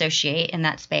usually associate in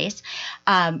that space,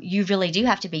 you really do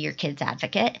have to be your kid's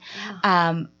advocate.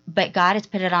 Yeah. But God has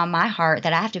put it on my heart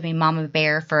that I have to be mama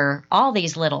bear for all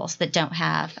these littles that don't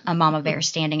have a mama bear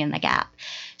standing in the gap.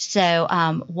 So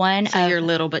you're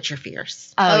little, but you're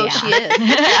fierce. Oh, yeah. She is.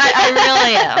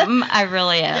 I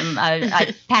really am.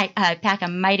 I pack a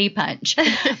mighty punch.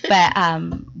 But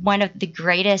one of the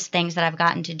greatest things that I've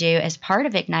gotten to do as part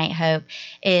of Ignite Hope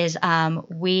is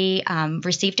we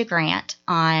received a grant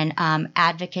on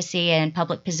advocacy and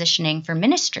public positioning for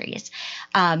ministries,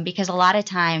 because a lot of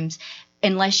times,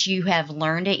 unless you have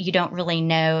learned it, you don't really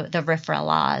know the RFRA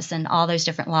laws and all those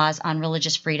different laws on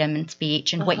religious freedom and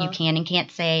speech and what you can and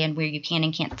can't say and where you can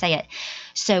and can't say it.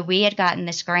 So we had gotten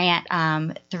this grant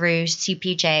through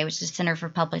CPJ, which is the Center for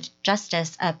Public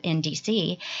Justice up in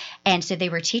D.C. And so they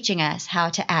were teaching us how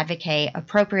to advocate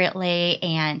appropriately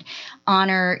and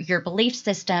honor your belief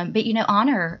system, but,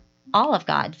 honor all of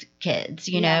God's kids,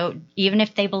 you know, even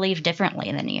if they believe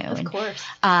differently than you. Of course.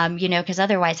 You know, because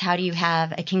otherwise, how do you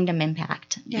have a kingdom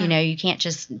impact? You know, you can't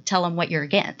just tell them what you're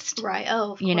against. Right.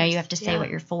 Oh, of you know, course. you have to say what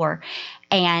you're for.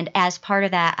 And as part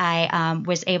of that, I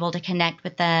was able to connect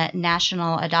with the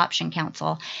National Adoption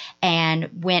Council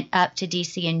and went up to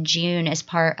D.C. in June as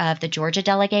part of the Georgia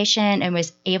delegation and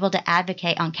was able to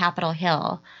advocate on Capitol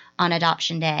Hill on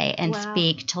Adoption Day and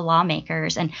speak to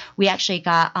lawmakers. And we actually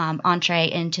got entree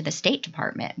into the State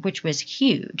Department, which was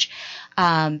huge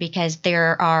because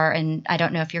there are, and I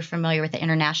don't know if you're familiar with the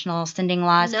international sending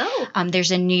laws. No.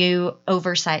 There's a new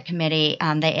oversight committee, the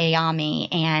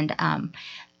AAMI, and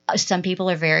some people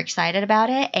are very excited about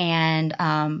it. And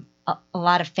a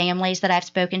lot of families that I've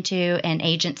spoken to and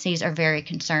agencies are very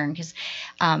concerned because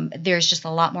there's just a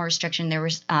lot more restriction. There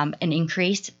was an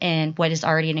increase in what is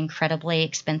already an incredibly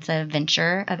expensive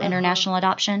venture of international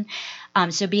adoption.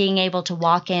 So being able to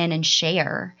walk in and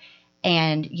share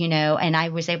and, you know, and I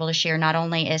was able to share not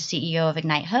only as CEO of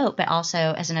Ignite Hope, but also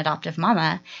as an adoptive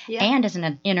mama and as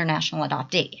an international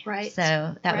adoptee. Right.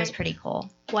 So that was pretty cool.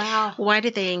 Wow. Why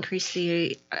did they increase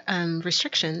the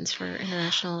restrictions for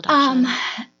international adoption?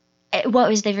 Well, it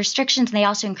was the restrictions, and they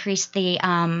also increased the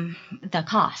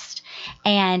cost.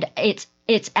 And it's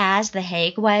as The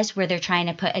Hague was, where they're trying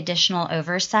to put additional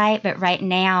oversight. But right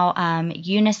now,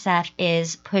 UNICEF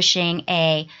is pushing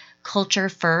a culture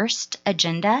first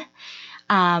agenda,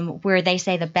 where they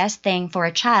say the best thing for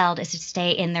a child is to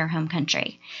stay in their home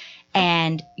country.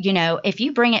 And, you know, if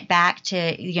you bring it back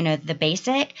to, you know, the best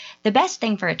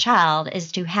thing for a child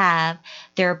is to have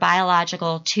their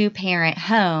biological two-parent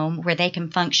home where they can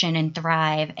function and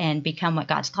thrive and become what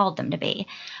God's called them to be.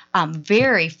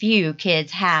 Very few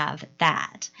kids have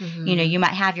that. Mm-hmm. You know, you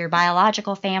might have your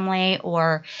biological family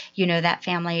or, you know, that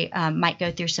family might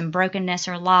go through some brokenness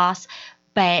or loss.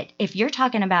 But if you're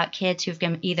talking about kids who've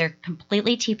been either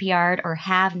completely TPR'd or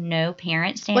have no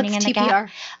parent standing in the TPR?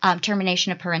 Gap,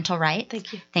 termination of parental rights.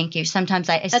 Thank you. Sometimes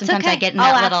I okay. get in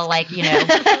that little, like, you know,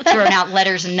 throwing out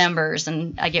letters and numbers,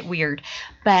 and I get weird.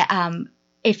 But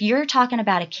if you're talking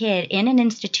about a kid in an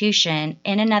institution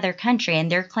in another country and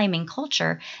they're claiming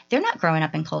culture, they're not growing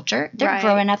up in culture. They're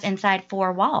growing up inside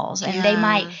four walls, and they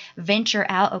might venture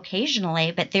out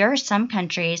occasionally. But there are some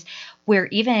countries where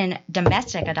even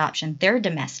domestic adoption, their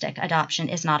domestic adoption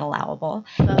is not allowable,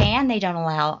 and they don't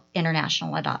allow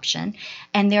international adoption.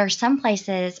 And there are some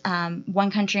places,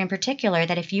 one country in particular,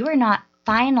 that if you are not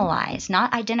finalized,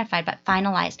 not identified, but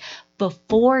finalized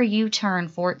before you turn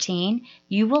 14,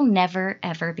 you will never,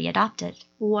 ever be adopted.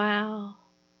 Wow.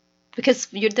 Because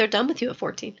they're done with you at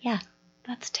 14. Yeah.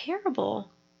 That's terrible.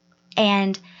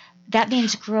 And that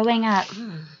means growing up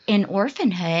in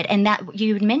orphanhood. And that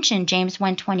you mentioned James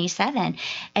 1:27.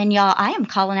 And y'all, I am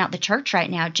calling out the church right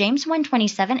now. James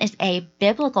 1:27 is a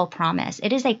biblical promise.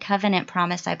 It is a covenant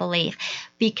promise, I believe.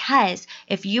 Because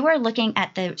if you are looking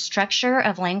at the structure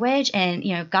of language, and,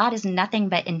 you know, God is nothing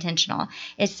but intentional.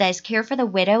 It says, care for the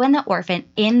widow and the orphan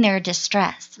in their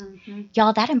distress. Mm-hmm.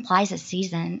 Y'all, that implies a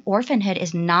season. Orphanhood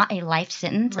is not a life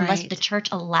sentence unless the church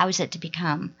allows it to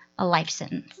become a life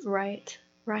sentence. Right.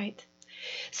 Right.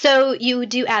 So you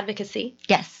do advocacy.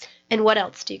 Yes. And what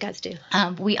else do you guys do?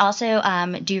 We also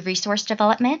do resource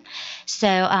development.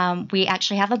 So we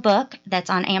actually have a book that's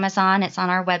on Amazon. It's on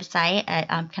our website.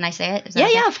 Can I say it?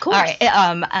 Yeah, of course. All right.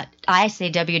 I say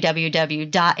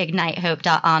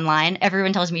www.ignitehope.online.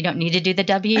 Everyone tells me you don't need to do the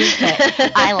W,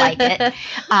 but I like it.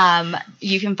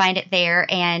 You can find it there,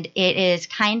 and it is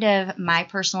kind of my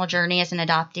personal journey as an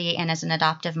adoptee and as an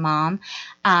adoptive mom.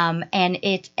 And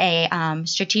it's a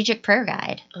strategic prayer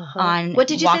guide on what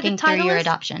did you walking say the title through your is?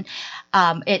 Adoption.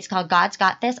 It's called God's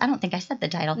Got This. I don't think I said the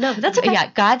title. No, that's okay. Yeah,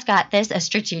 God's Got This, a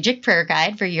strategic prayer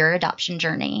guide for your adoption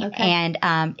journey. Okay. And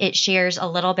it shares a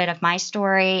little bit of my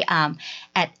story.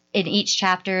 In each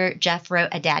chapter, Jeff wrote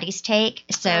a daddy's take.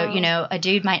 So, you know, a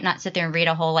dude might not sit there and read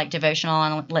a whole, like, devotional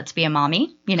on let's be a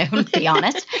mommy, you know, to be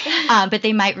honest. But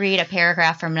they might read a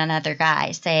paragraph from another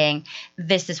guy saying,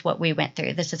 this is what we went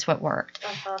through. This is what worked.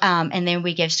 And then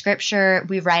we give scripture.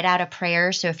 We write out a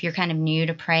prayer. So if you're kind of new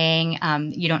to praying,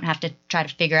 you don't have to try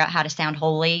to figure out how to sound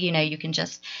holy. You know, you can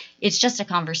just, it's just a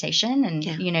conversation, and,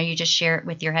 you know, you just share it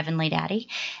with your heavenly daddy.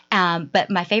 But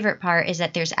my favorite part is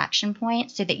that there's action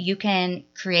points so that you can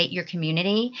create your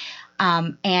community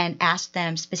and ask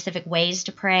them specific ways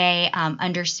to pray,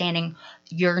 understanding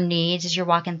your needs as you're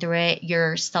walking through it,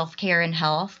 your self-care and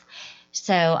health.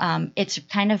 So it's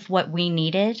kind of what we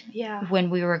needed when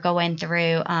we were going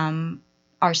through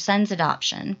our son's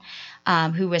adoption,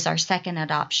 who was our second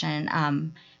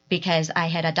adoption, because I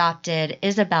had adopted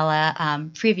Isabella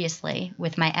previously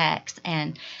with my ex,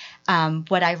 and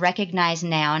What I recognize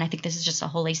now, and I think this is just a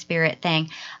Holy Spirit thing,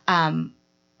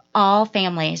 all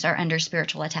families are under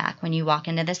spiritual attack when you walk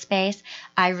into this space.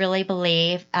 I really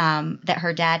believe that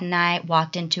her dad and I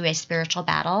walked into a spiritual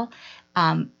battle,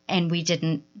 and we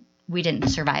didn't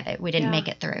survive it. We didn't make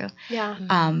it through.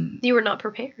 Yeah. You were not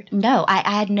prepared. No,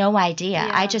 I had no idea.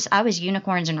 Yeah. I was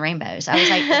unicorns and rainbows. I was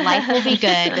like, life will be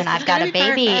good when I've got a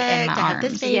baby in my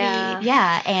arms. Yeah.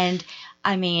 Yeah. And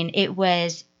I mean,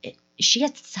 she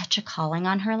had such a calling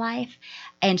on her life.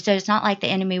 And so it's not like the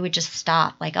enemy would just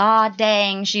stop, like, oh,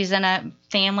 dang, she's in a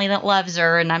family that loves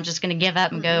her, and I'm just going to give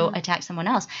up and go attack someone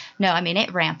else. No, I mean,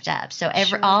 it ramped up. So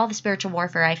all the spiritual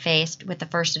warfare I faced with the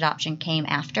first adoption came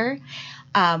after,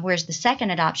 whereas the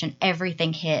second adoption,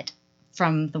 everything hit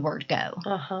from the word go.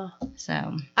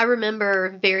 So I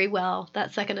remember very well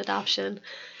that second adoption.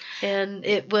 And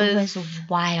it was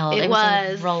wild. It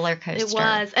was a roller coaster. It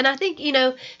was. And I think,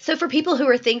 so for people who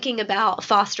are thinking about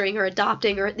fostering or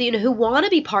adopting or, who want to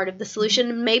be part of the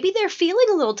solution, maybe they're feeling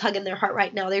a little tug in their heart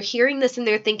right now. They're hearing this and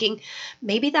they're thinking,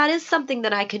 maybe that is something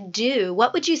that I could do.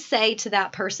 What would you say to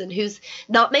that person who's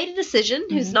not made a decision,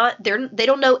 who's not, they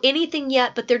don't know anything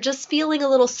yet, but they're just feeling a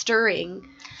little stirring?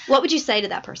 What would you say to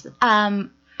that person?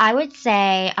 I would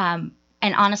say,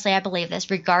 and honestly, I believe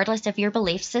this, regardless of your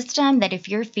belief system, that if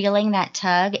you're feeling that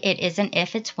tug, it isn't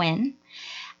if, it's when.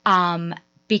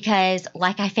 Because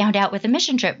like I found out with the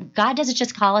mission trip, God doesn't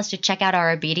just call us to check out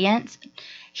our obedience.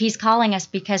 He's calling us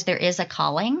because there is a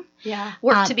calling. Yeah,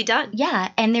 work to be done. Yeah,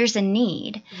 and there's a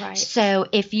need. Right. So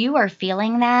if you are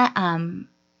feeling that,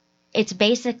 it's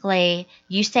basically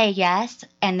you say yes,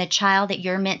 and the child that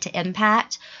you're meant to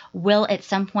impact will at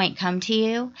some point come to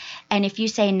you. And if you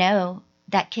say no,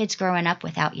 that kid's growing up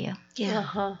without you.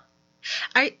 Yeah.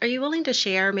 Are you willing to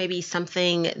share maybe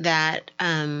something that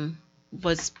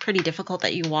was pretty difficult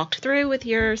that you walked through with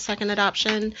your second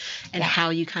adoption and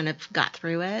how you kind of got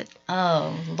through it?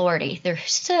 Oh, Lordy.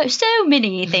 There's so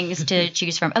many things to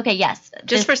choose from. Okay, yes.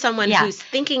 Just for someone who's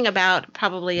thinking about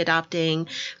probably adopting,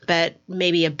 but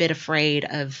maybe a bit afraid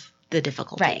of the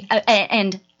difficulty. Right.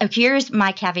 And here's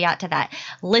my caveat to that.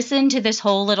 Listen to this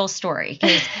whole little story.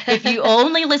 Because if you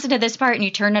only listen to this part and you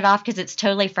turn it off because it's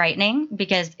totally frightening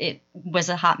because it was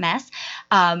a hot mess,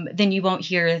 then you won't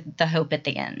hear the hope at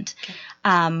the end.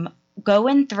 Okay.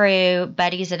 Going through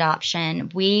Buddy's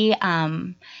adoption, we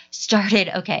went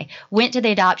to the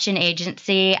adoption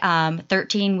agency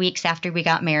 13 weeks after we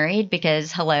got married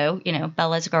because,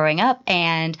 Bella's growing up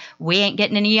and we ain't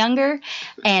getting any younger.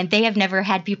 And they have never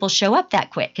had people show up that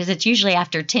quick because it's usually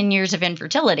after 10 years of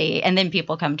infertility and then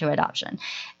people come to adoption.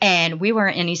 And we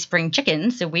weren't any spring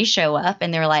chickens, so we show up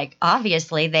and they're like,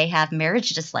 obviously they have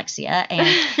marriage dyslexia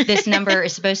and this number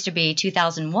is supposed to be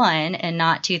 2001 and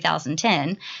not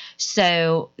 2010.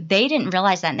 So they didn't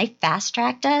realize that, and they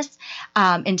fast-tracked us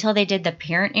until they did the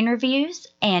parent interviews.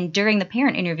 And during the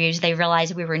parent interviews, they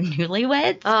realized we were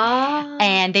newlyweds,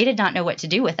 and they did not know what to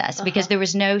do with us because there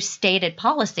was no stated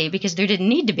policy because there didn't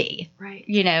need to be. Right.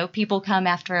 People come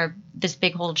after this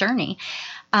big whole journey.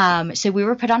 So we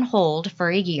were put on hold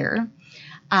for a year,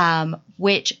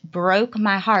 which broke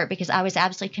my heart because I was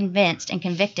absolutely convinced and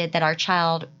convicted that our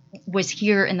child was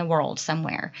here in the world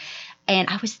somewhere. And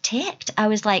I was ticked. I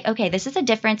was like, okay, this is a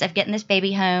difference of getting this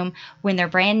baby home when they're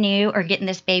brand new or getting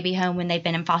this baby home when they've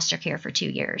been in foster care for 2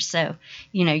 years. So,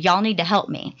 y'all need to help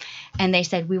me. And they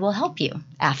said, we will help you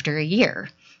after a year.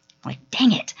 I'm like,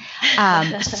 dang it.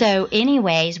 So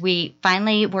anyways, we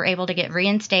finally were able to get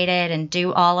reinstated and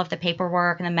do all of the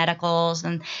paperwork and the medicals.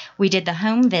 And we did the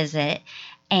home visit.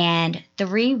 And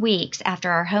 3 weeks after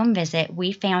our home visit,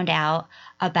 we found out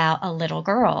about a little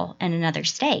girl in another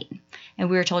state. And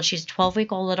we were told she's a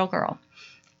 12-week-old little girl.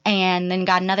 And then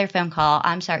got another phone call.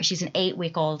 I'm sorry, she's an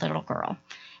 8-week-old little girl.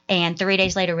 And 3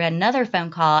 days later, we had another phone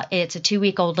call. It's a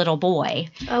 2-week-old little boy.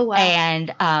 Oh, wow.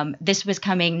 And this was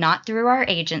coming not through our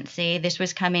agency. This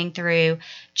was coming through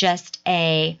just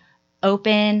a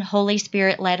open, Holy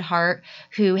Spirit-led heart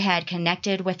who had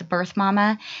connected with the birth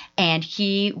mama. And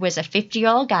he was a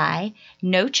 50-year-old guy,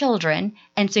 no children.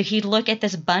 And so he'd look at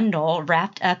this bundle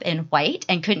wrapped up in white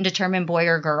and couldn't determine boy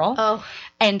or girl. Oh.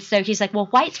 And so he's like, well,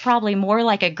 white's probably more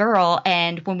like a girl.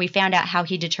 And when we found out how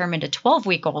he determined a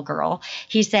 12-week-old girl,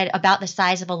 he said about the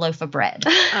size of a loaf of bread.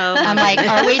 Oh. I'm like,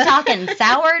 are we talking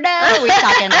sourdough? Are we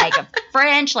talking like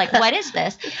French? Like, what is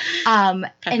this? And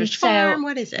Pepperidge so, Farm,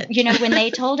 what is it? you know, when they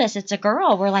told us it's a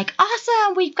girl, we're like,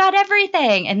 awesome, we've got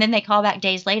everything. And then they call back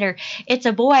days later, it's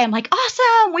a boy. I'm like,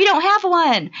 awesome, we don't have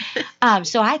one.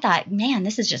 So I thought, man,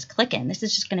 this is just clicking. This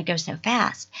is just going to go so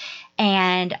fast.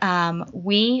 And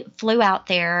we flew out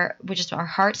there with just our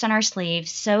hearts on our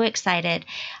sleeves, so excited.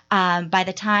 By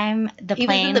the time the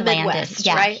plane landed, Midwest,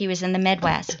 right? He was in the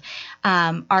Midwest.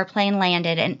 Our plane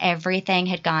landed, and everything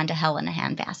had gone to hell in a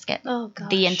handbasket. Oh, gosh.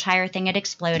 The entire thing had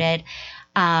exploded.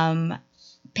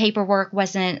 Paperwork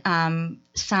wasn't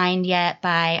signed yet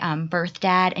by birth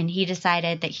dad, and he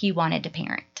decided that he wanted to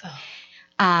parent.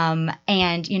 Oh.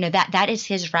 And you know that is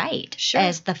his right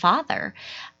as the father.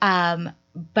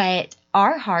 But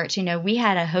our hearts, you know, we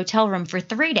had a hotel room for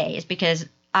 3 days because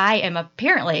I am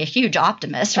apparently a huge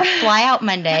optimist. Fly out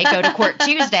Monday, go to court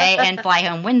Tuesday, and fly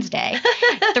home Wednesday.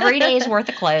 3 days worth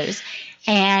of clothes.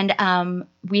 And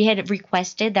we had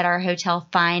requested that our hotel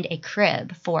find a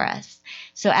crib for us.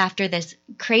 So after this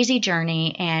crazy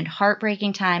journey and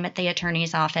heartbreaking time at the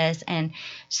attorney's office and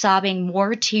sobbing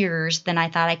more tears than I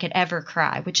thought I could ever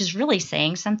cry, which is really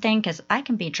saying something because I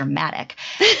can be dramatic.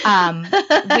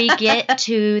 We get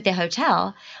to the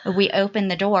hotel, we open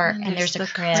the door, and there's a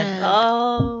crib.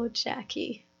 Oh,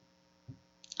 Jackie.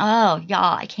 Oh,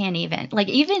 y'all, I can't even. Like,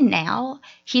 even now,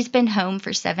 he's been home for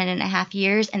 7.5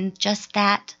 years, and just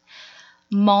that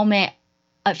moment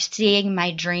of seeing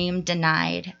my dream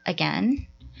denied again.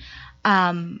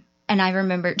 And I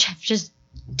remember Jeff just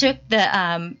took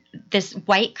the this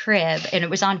white crib, and it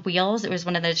was on wheels. It was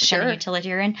one of those kind of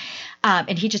utilitarian.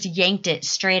 And he just yanked it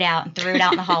straight out and threw it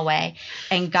out in the hallway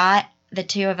and got the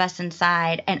two of us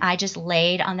inside. And I just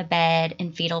laid on the bed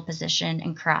in fetal position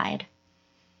and cried.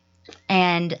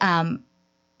 And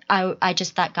I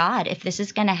just thought, God, if this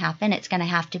is going to happen, it's going to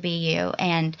have to be you.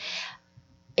 And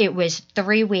it was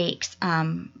 3 weeks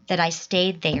that I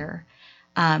stayed there.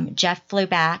 Jeff flew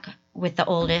back with the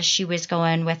oldest. She was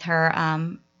going with her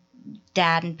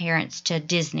dad and parents to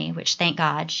Disney, which thank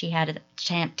God she had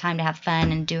time to have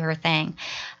fun and do her thing.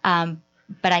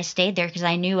 But I stayed there because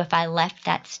I knew if I left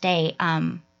that state,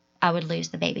 I would lose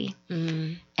the baby.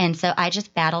 Mm. And so I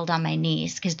just battled on my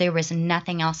knees because there was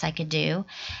nothing else I could do.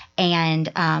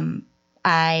 And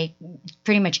I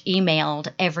pretty much emailed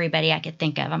everybody I could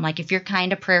think of. I'm like, if you're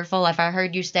kind of prayerful, if I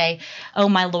heard you say, oh,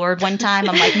 my Lord, one time,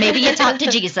 I'm like, maybe you talk to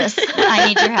Jesus. I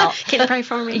need your help. Can you pray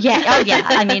for me? Yeah. Oh, yeah.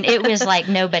 I mean, it was like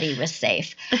nobody was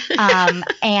safe.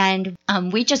 And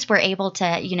we just were able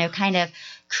to, you know, kind of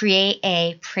create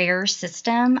a prayer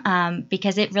system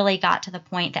because it really got to the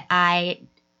point that I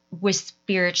was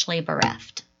spiritually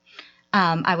bereft.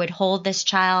 I would hold this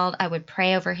child. I would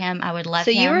pray over him. I would love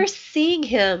him. So you were seeing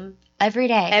him every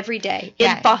day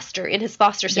in his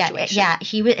foster situation. Yeah.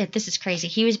 He was. This is crazy.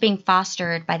 He was being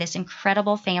fostered by this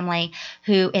incredible family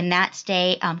who, in that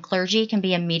state, clergy can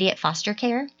be immediate foster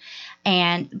care.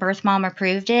 And birth mom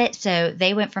approved it. So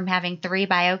they went from having 3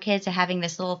 bio kids to having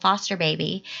this little foster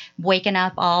baby, waking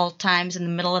up all times in the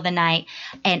middle of the night.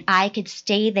 And I could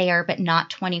stay there, but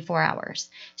not 24 hours.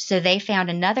 So they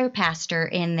found another pastor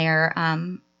in their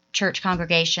church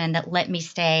congregation that let me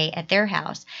stay at their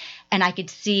house. And I could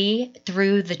see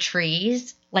through the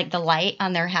trees, like the light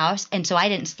on their house. And so I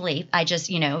didn't sleep. I just,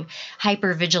 you know,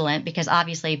 hyper vigilant because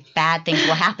obviously bad things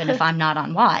will happen if I'm not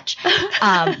on watch.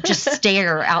 Just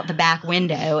stare out the back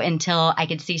window until I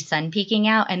could see sun peeking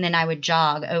out. And then I would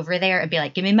jog over there and be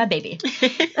like, give me my baby.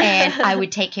 And I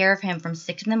would take care of him from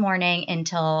 6 in the morning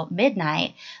until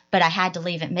midnight. But I had to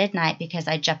leave at midnight because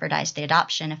I jeopardized the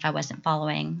adoption if I wasn't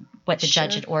following what the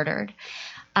judge had ordered.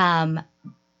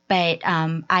 But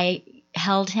I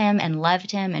held him and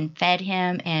loved him and fed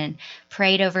him and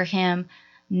prayed over him,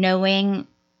 knowing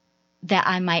that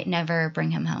I might never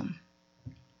bring him home.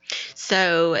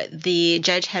 So the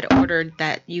judge had ordered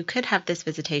that you could have this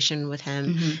visitation with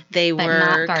him. Mm-hmm. They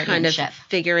were kind of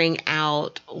figuring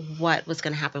out what was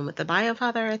going to happen with the bio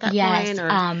father at that point?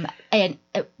 Or? And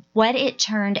what it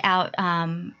turned out,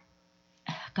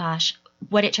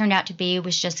 what it turned out to be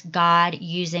was just God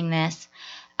using this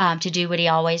to do what he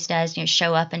always does, you know,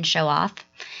 show up and show off.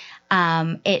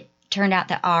 It turned out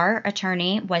that our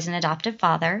attorney was an adoptive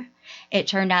father. It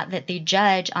turned out that the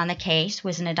judge on the case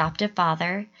was an adoptive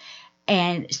father.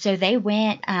 And so they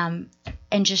went and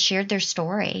just shared their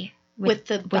story with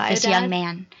this young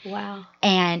man. Wow.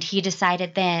 And he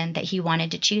decided then that he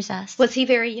wanted to choose us. Was he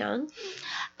very young?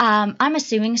 I'm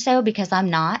assuming so because I'm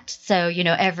not. So, you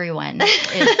know, everyone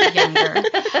is younger.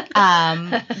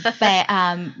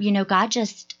 But, you know, God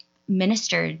just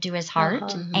ministered to his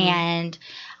heart and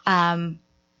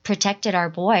protected our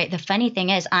boy. The funny thing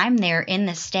is I'm there in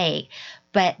the state,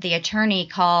 but the attorney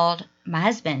called my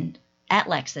husband at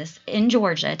Lexus in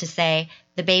Georgia to say,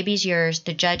 the baby's yours.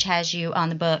 The judge has you on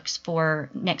the books for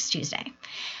next Tuesday.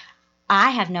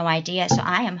 I have no idea. So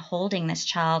I am holding this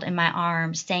child in my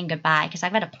arms saying goodbye because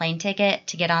I've got a plane ticket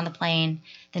to get on the plane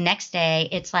the next day.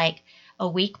 It's like a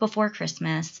week before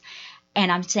Christmas.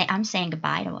 And I'm saying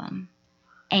goodbye to him.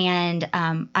 And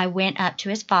I went up to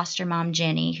his foster mom,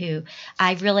 Jenny, who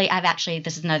I've actually,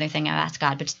 this is another thing I've asked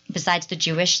God, but besides the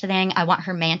Jewish thing, I want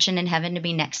her mansion in heaven to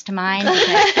be next to mine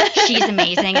because she's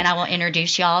amazing and I will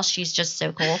introduce y'all. She's just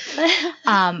so cool.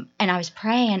 And I was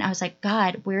praying. I was like,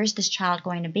 God, where is this child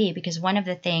going to be? Because one of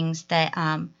the things that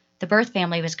the birth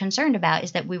family was concerned about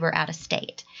is that we were out of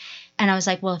state. And I was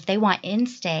like, well, if they want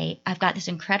in-state, I've got this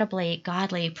incredibly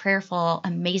godly, prayerful,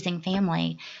 amazing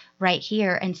family right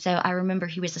here. And so I remember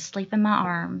he was asleep in my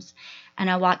arms. And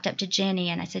I walked up to Jenny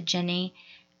and I said, Jenny,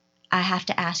 I have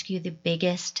to ask you the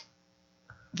biggest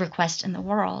request in the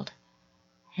world.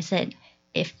 I said,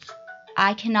 if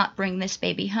I cannot bring this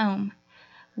baby home,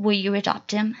 will you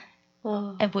adopt him?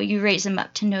 Oh. And will you raise him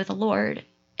up to know the Lord?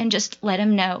 And just let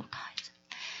him know,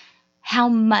 God, how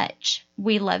much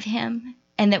we love him.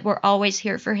 And that we're always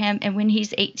here for him. And when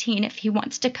he's 18, if he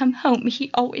wants to come home,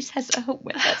 he always has a home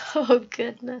with us. Oh,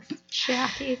 goodness,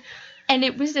 Jackie. And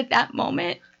it was at that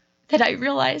moment that I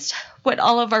realized what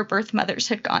all of our birth mothers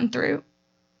had gone through.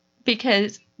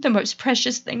 Because the most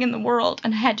precious thing in the world,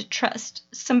 and I had to trust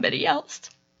somebody else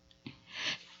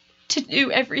to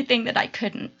do everything that I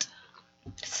couldn't.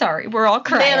 Sorry, we're all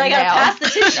crying. Man, I gotta now. pass the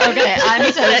tissue. Okay,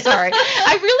 I'm so sorry.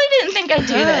 I really didn't think I'd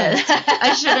do this.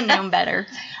 I should have known better.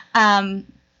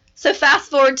 So fast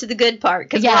forward to the good part,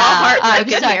 because Yeah, we're all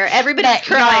heartbroken sorry. here. Everybody's But,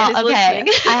 crying. y'all, Is okay,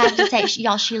 listening. I have to say,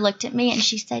 y'all, she looked at me and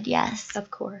she said yes.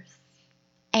 Of course.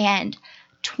 And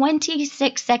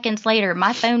 26 seconds later,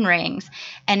 my phone rings,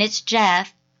 and it's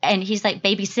Jeff, and he's like,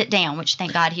 baby, sit down, which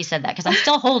thank God he said that, because I'm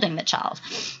still holding the child.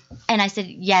 And I said,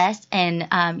 yes,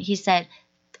 and he said,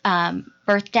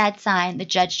 birth dad signed, the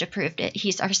judge approved it.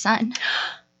 He's our son.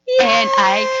 Yay! And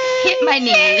I hit my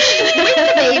knees with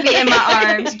the baby in my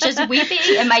arms, just weeping,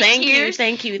 and my tears.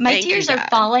 Thank you. My tears are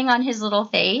falling on his little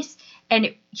face,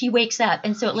 and he wakes up,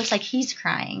 and so it looks like he's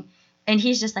crying, and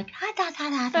he's just like,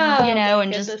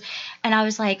 and just, and I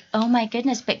was like, oh my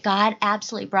goodness! But God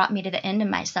absolutely brought me to the end of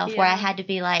myself, where I had to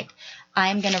be like,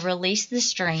 I'm going to release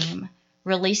this dream,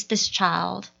 release this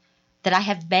child that I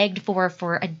have begged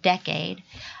for a decade,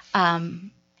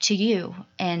 to you,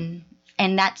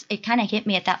 and that's, it kind of hit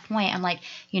me at that point. I'm like,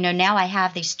 now I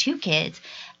have these 2 kids,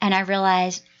 and I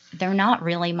realize they're not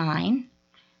really mine.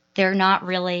 They're not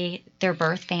really their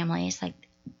birth families. Like,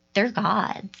 they're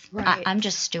God's. Right. I'm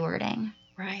just stewarding.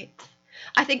 Right.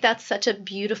 I think that's such a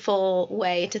beautiful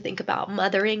way to think about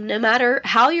mothering, no matter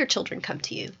how your children come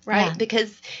to you, right? Yeah.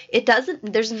 Because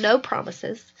there's no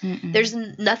promises. Mm-mm. There's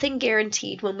nothing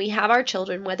guaranteed when we have our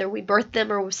children, whether we birth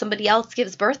them or somebody else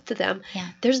gives birth to them. Yeah.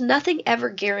 There's nothing ever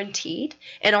guaranteed.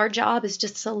 And our job is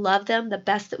just to love them the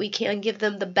best that we can, give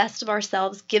them the best of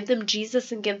ourselves, give them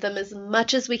Jesus, and give them as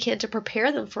much as we can to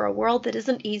prepare them for a world that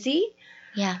isn't easy.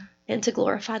 Yeah. And to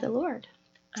glorify the Lord.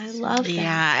 I love that.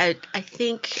 Yeah, I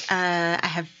think I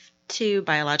have 2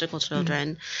 biological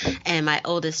children, and my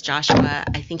oldest, Joshua,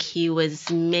 I think he was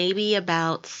maybe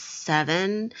about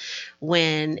 7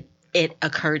 when it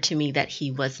occurred to me that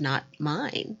he was not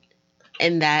mine,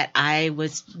 and that I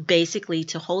was basically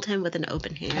to hold him with an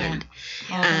open hand.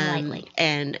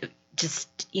 And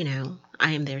just,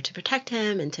 I am there to protect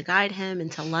him and to guide him and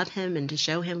to love him and to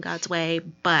show him God's way,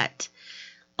 but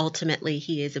ultimately,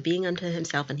 he is a being unto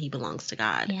himself, and he belongs to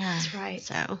God. Yeah, that's right.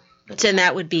 So, and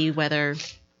that would be whether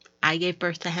I gave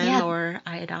birth to him or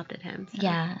I adopted him. So.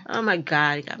 Yeah. Oh my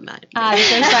God, he got mad at me. I'm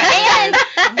so sorry. And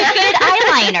the good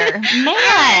eyeliner,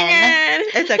 man.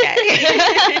 It's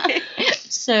okay.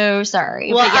 So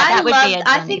sorry. Well, but yeah,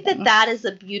 I think that is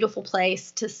a beautiful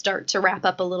place to start to wrap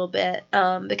up a little bit,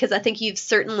 because I think you've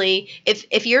certainly,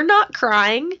 if you're not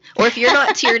crying or if you're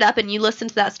not teared up and you listen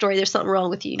to that story, there's something wrong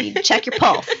with you. You need to check your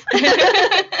pulse.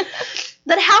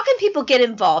 But how can people get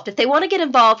involved? If they want to get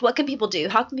involved, what can people do?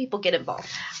 How can people get involved?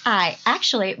 I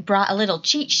actually brought a little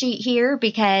cheat sheet here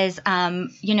because,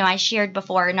 I shared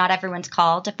before, not everyone's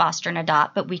called to foster and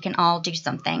adopt, but we can all do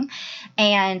something.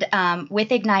 And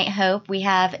with Ignite Hope, we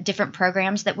have different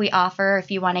programs that we offer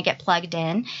if you want to get plugged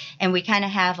in. And we kind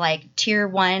of have like Tier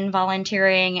 1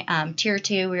 volunteering, Tier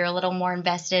 2, we're a little more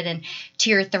invested, and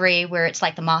Tier 3, where it's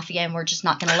like the mafia and we're just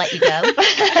not going to let you go.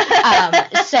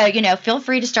 So, feel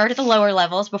free to start at the lower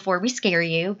levels before we scare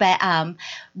you. But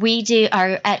we do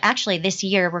actually this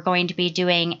year we're going to be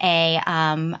doing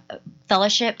a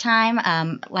fellowship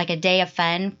time, like a day of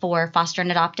fun for foster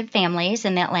and adoptive families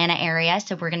in the Atlanta area.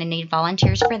 So we're going to need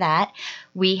volunteers for that.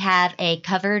 We have a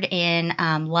Covered in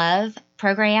Love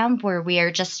program where we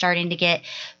are just starting to get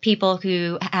people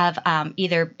who have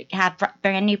either have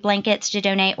brand new blankets to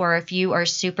donate, or if you are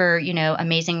super,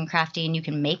 amazing and crafty and you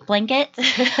can make blankets,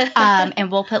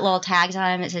 and we'll put little tags on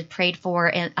them that says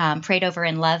prayed over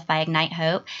in love by Ignite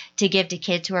Hope, to give to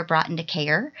kids who are brought into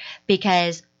care.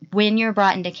 Because when you're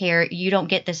brought into care, you don't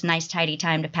get this nice tidy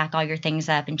time to pack all your things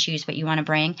up and choose what you want to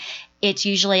bring. It's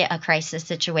usually a crisis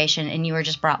situation and you are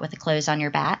just brought with the clothes on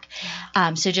your back.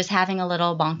 So just having a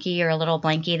little bonky or a little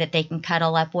blankie that they can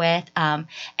cuddle up with, and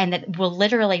that will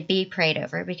literally be prayed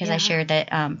over, because I shared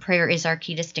that prayer is our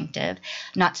key distinctive.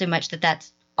 Not so much that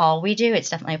that's all we do. It's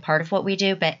definitely a part of what we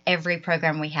do, but every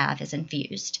program we have is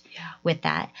infused with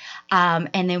that.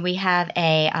 And then we have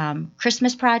a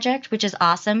Christmas project, which is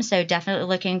awesome. So definitely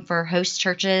looking for host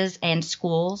churches and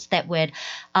schools that would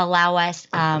allow us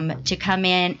to come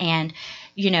in and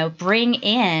bring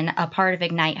in a part of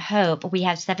Ignite Hope. We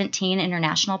have 17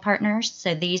 international partners.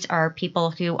 So these are people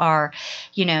who are,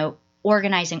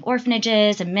 organizing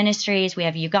orphanages and ministries. We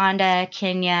have Uganda,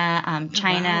 Kenya,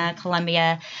 China,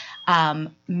 Colombia,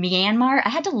 Myanmar. I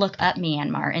had to look up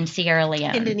Myanmar and Sierra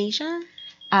Leone. Indonesia?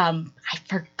 I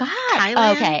forgot.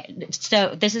 Thailand? Okay,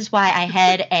 so this is why I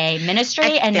had a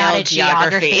ministry and not a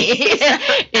geography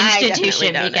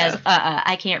institution, because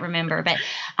I can't remember. But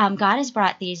God has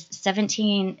brought these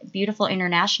 17 beautiful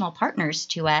international partners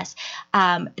to us.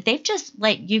 They've just,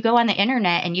 you go on the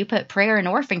internet and you put prayer and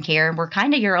orphan care, and we're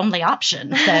kind of your only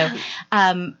option. So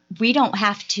we don't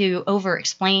have to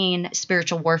over-explain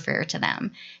spiritual warfare to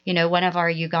them. One of our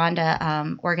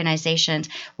Uganda organizations,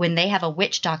 when they have a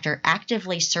witch doctor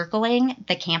actively circling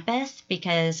the campus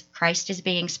because Christ is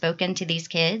being spoken to these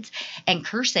kids and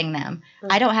cursing them,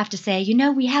 I don't have to say,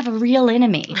 we have a real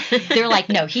enemy. They're like,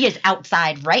 no, he is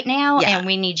outside right now, and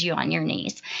we need you on your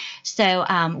knees. So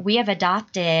we have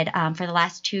adopted for the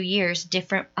last 2 years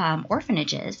different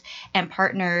orphanages, and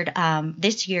partnered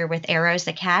this year with Arrows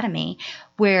Academy,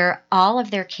 where all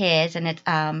of their kids, and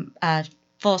it's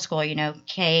full school,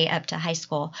 K up to high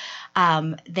school,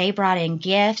 they brought in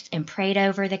gifts and prayed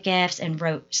over the gifts and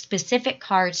wrote specific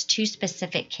cards to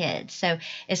specific kids. So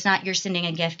it's not you're sending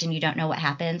a gift and you don't know what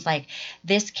happens. Like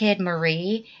this kid,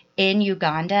 Marie, in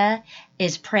Uganda,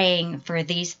 is praying for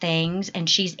these things, and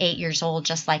she's 8 years old,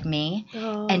 just like me.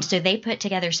 And so they put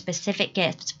together specific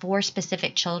gifts for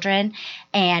specific children,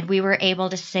 and we were able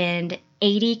to send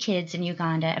 80 kids in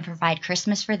Uganda and provide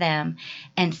Christmas for them,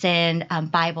 and send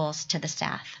Bibles to the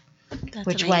staff. That's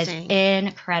which amazing. Was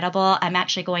incredible. I'm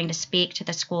actually going to speak to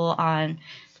the school on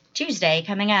Tuesday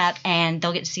coming up, and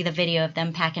they'll get to see the video of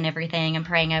them packing everything and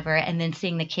praying over it, and then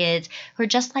seeing the kids who are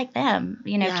just like them,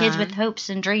 kids with hopes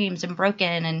and dreams and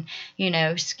broken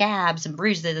and, scabs and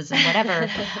bruises and whatever,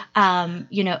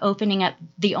 opening up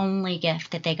the only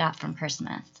gift that they got from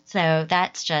Christmas. So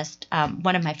that's just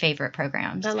one of my favorite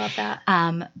programs. I love that.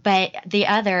 But the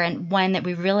other, and one that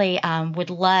we really would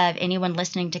love anyone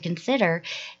listening to consider,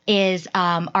 is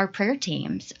our prayer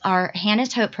teams. Our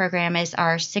Hannah's Hope program is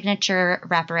our signature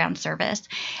wraparound service,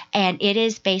 and it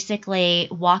is basically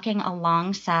walking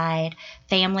alongside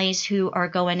families who are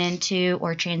going into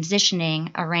or transitioning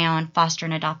around foster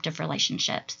and adoptive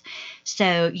relationships.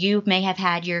 So you may have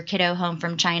had your kiddo home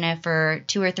from China for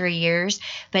 2 or 3 years,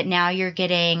 but now you're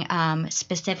getting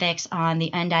specifics on the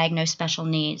undiagnosed special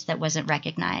needs that wasn't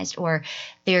recognized, or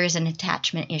there is an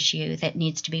attachment issue that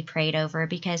needs to be prayed over,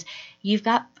 because you've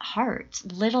got hearts,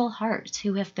 little hearts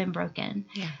who have been broken.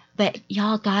 Yeah. But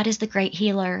y'all, God is the great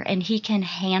healer, and he can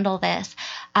handle this.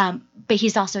 But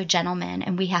he's also a gentleman,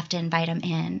 and we have to invite him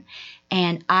in.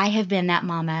 And I have been that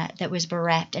mama that was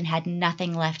bereft and had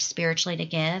nothing left spiritually to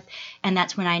give. And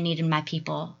that's when I needed my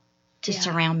people to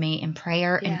surround me in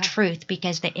prayer and truth,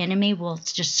 because the enemy will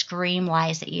just scream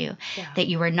lies at you, that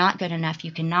you are not good enough,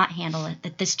 you cannot handle it,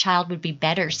 that this child would be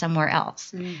better somewhere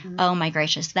else. Mm-hmm. Oh my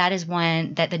gracious. That is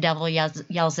one that the devil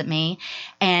yells at me.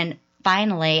 And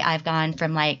finally, I've gone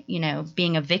from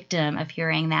being a victim of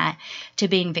hearing that to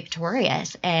being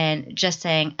victorious and just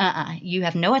saying, you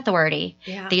have no authority.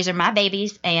 Yeah. These are my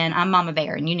babies, and I'm Mama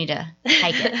Bear, and you need to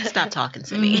take it. Stop talking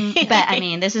to me. But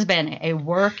this has been a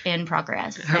work in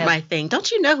progress. Or my thing.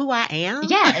 Don't you know who I am?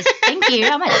 Yes, thank you.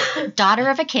 I'm a daughter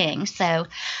of a king. So,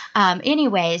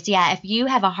 anyways, if you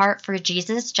have a heart for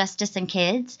Jesus, justice, and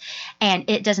kids, and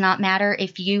it does not matter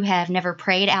if you have never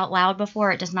prayed out loud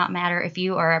before, it does not matter if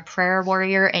you are a prayer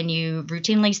warrior and you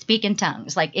routinely speak in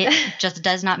tongues, it just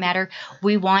does not matter.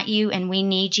 We want you and we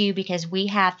need you, because we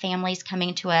have families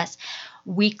coming to us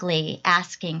weekly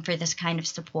asking for this kind of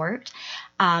support.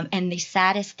 And the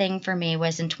saddest thing for me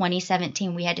was in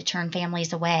 2017, we had to turn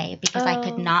families away because I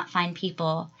could not find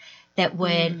people that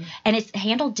would, and it's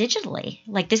handled digitally.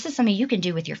 Like, this is something you can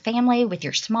do with your family, with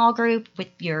your small group, with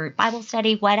your Bible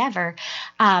study, whatever.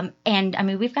 And I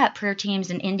mean, we've got prayer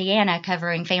teams in Indiana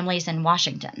covering families in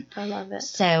Washington. I love it.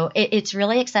 So it's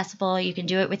really accessible. You can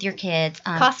do it with your kids.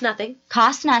 Costs nothing.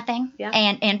 Costs nothing. Yeah.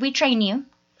 And we train you.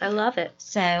 I love it.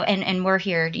 So, and we're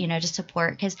here, to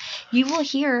support, because you will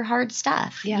hear hard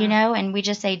stuff, and we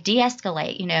just say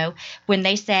de-escalate, when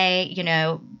they say,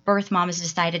 birth mom has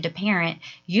decided to parent,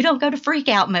 you don't go to freak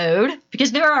out mode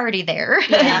because they're already there.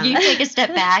 Yeah. You take a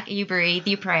step back, you breathe,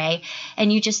 you pray,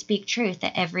 and you just speak truth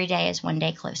that every day is one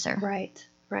day closer. Right.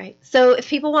 So if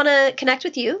people want to connect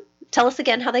with you, tell us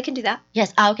again how they can do that.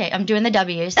 Yes. Okay. I'm doing the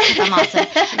W's. I'm awesome.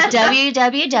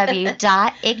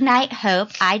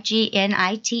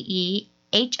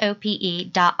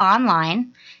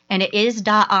 www.ignitehope.online. And it is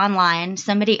 .online.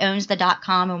 Somebody owns the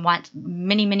 .com and wants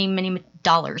many, many, many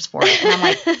dollars for it. And I'm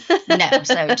like, no.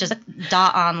 So just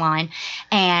 .online.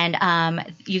 And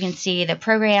you can see the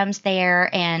programs there.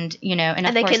 And,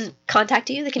 and they course, can contact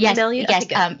you? They can email you? Yes.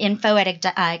 Okay,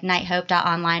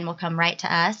 info@ignitehope.online will come right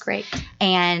to us. Great.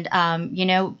 And,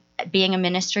 being a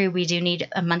ministry, we do need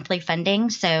a monthly funding.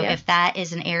 So if that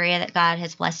is an area that God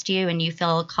has blessed you and you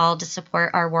feel called to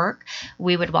support our work,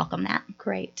 we would welcome that.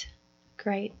 Great.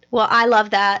 Well, I love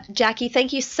that. Jackie,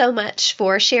 thank you so much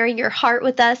for sharing your heart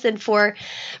with us and for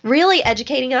really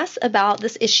educating us about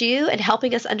this issue and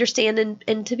helping us understand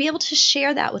and to be able to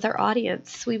share that with our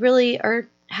audience. We really are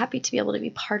happy to be able to be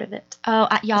part of it. Oh,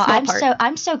 y'all,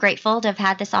 I'm so grateful to have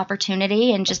had this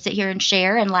opportunity and just sit here and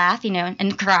share and laugh,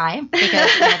 and cry,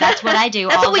 because that's what I do.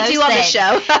 That's what we do on the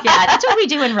show. Yeah, that's what we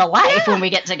do in real life when we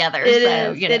get together.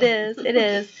 It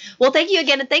is. Well, thank you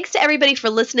again, and thanks to everybody for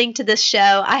listening to this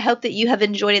show. I hope that you have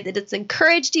enjoyed it, that it's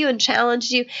encouraged you and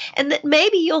challenged you, and that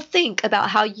maybe you'll think about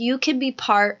how you can be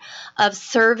part of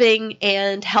serving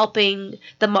and helping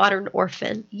the modern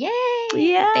orphan. Yay!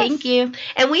 Yes. Thank you.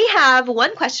 And we have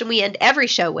one question we end every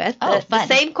show with. The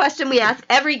same question we ask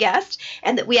every guest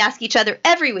and that we ask each other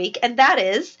every week, and that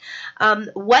is,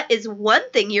 what is one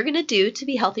thing you're going to do to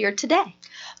be healthier today?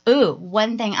 Ooh,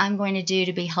 one thing I'm going to do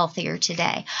to be healthier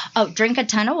today. Oh, drink a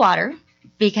ton of water,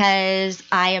 because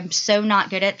I am so not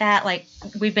good at that. Like,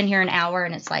 we've been here an hour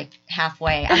and it's like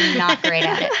halfway. I'm not great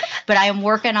at it. But I am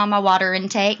working on my water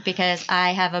intake because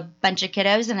I have a bunch of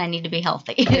kiddos and I need to be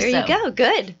healthy. There you go.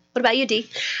 Good. What about you, Dee?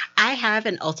 I have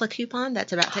an Ulta coupon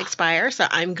that's about to expire, so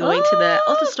I'm going to the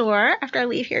Ulta store after I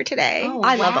leave here today. Oh,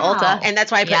 I love Ulta. And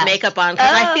that's why I put makeup on, because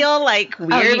I feel like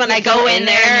weird when I go in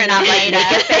there and I'm like,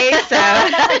 naked face. So.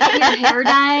 That's like getting your hair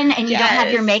done and you don't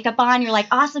have your makeup on. You're like,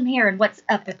 awesome hair, and what's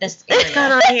up with this area? What's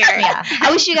going on here? Yeah.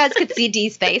 I wish you guys could see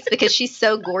Dee's face because she's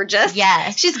so gorgeous.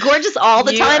 Yes. She's gorgeous all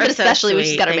the time, but so especially when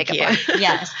she's got her Thank makeup on.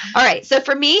 Yes. All right. So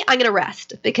for me, I'm going to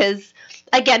rest because,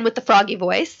 again, with the froggy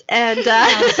voice, and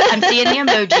I'm seeing the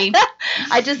emoji.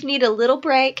 I just need a little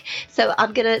break. So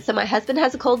so my husband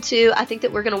has a cold too. I think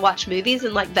that we're going to watch movies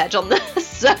and like veg on the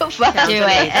sofa. Do it.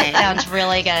 That sounds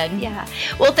really good. Yeah.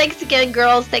 Well, thanks again,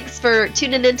 girls. Thanks for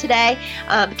tuning in today.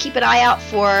 Keep an eye out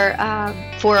for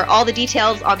all the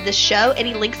details on this show.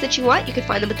 Any links that you want, you can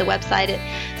find them at the website at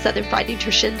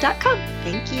southernfriednutrition.com.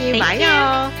 Thank you. Thank Bye, you.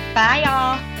 y'all. Bye,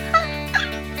 y'all.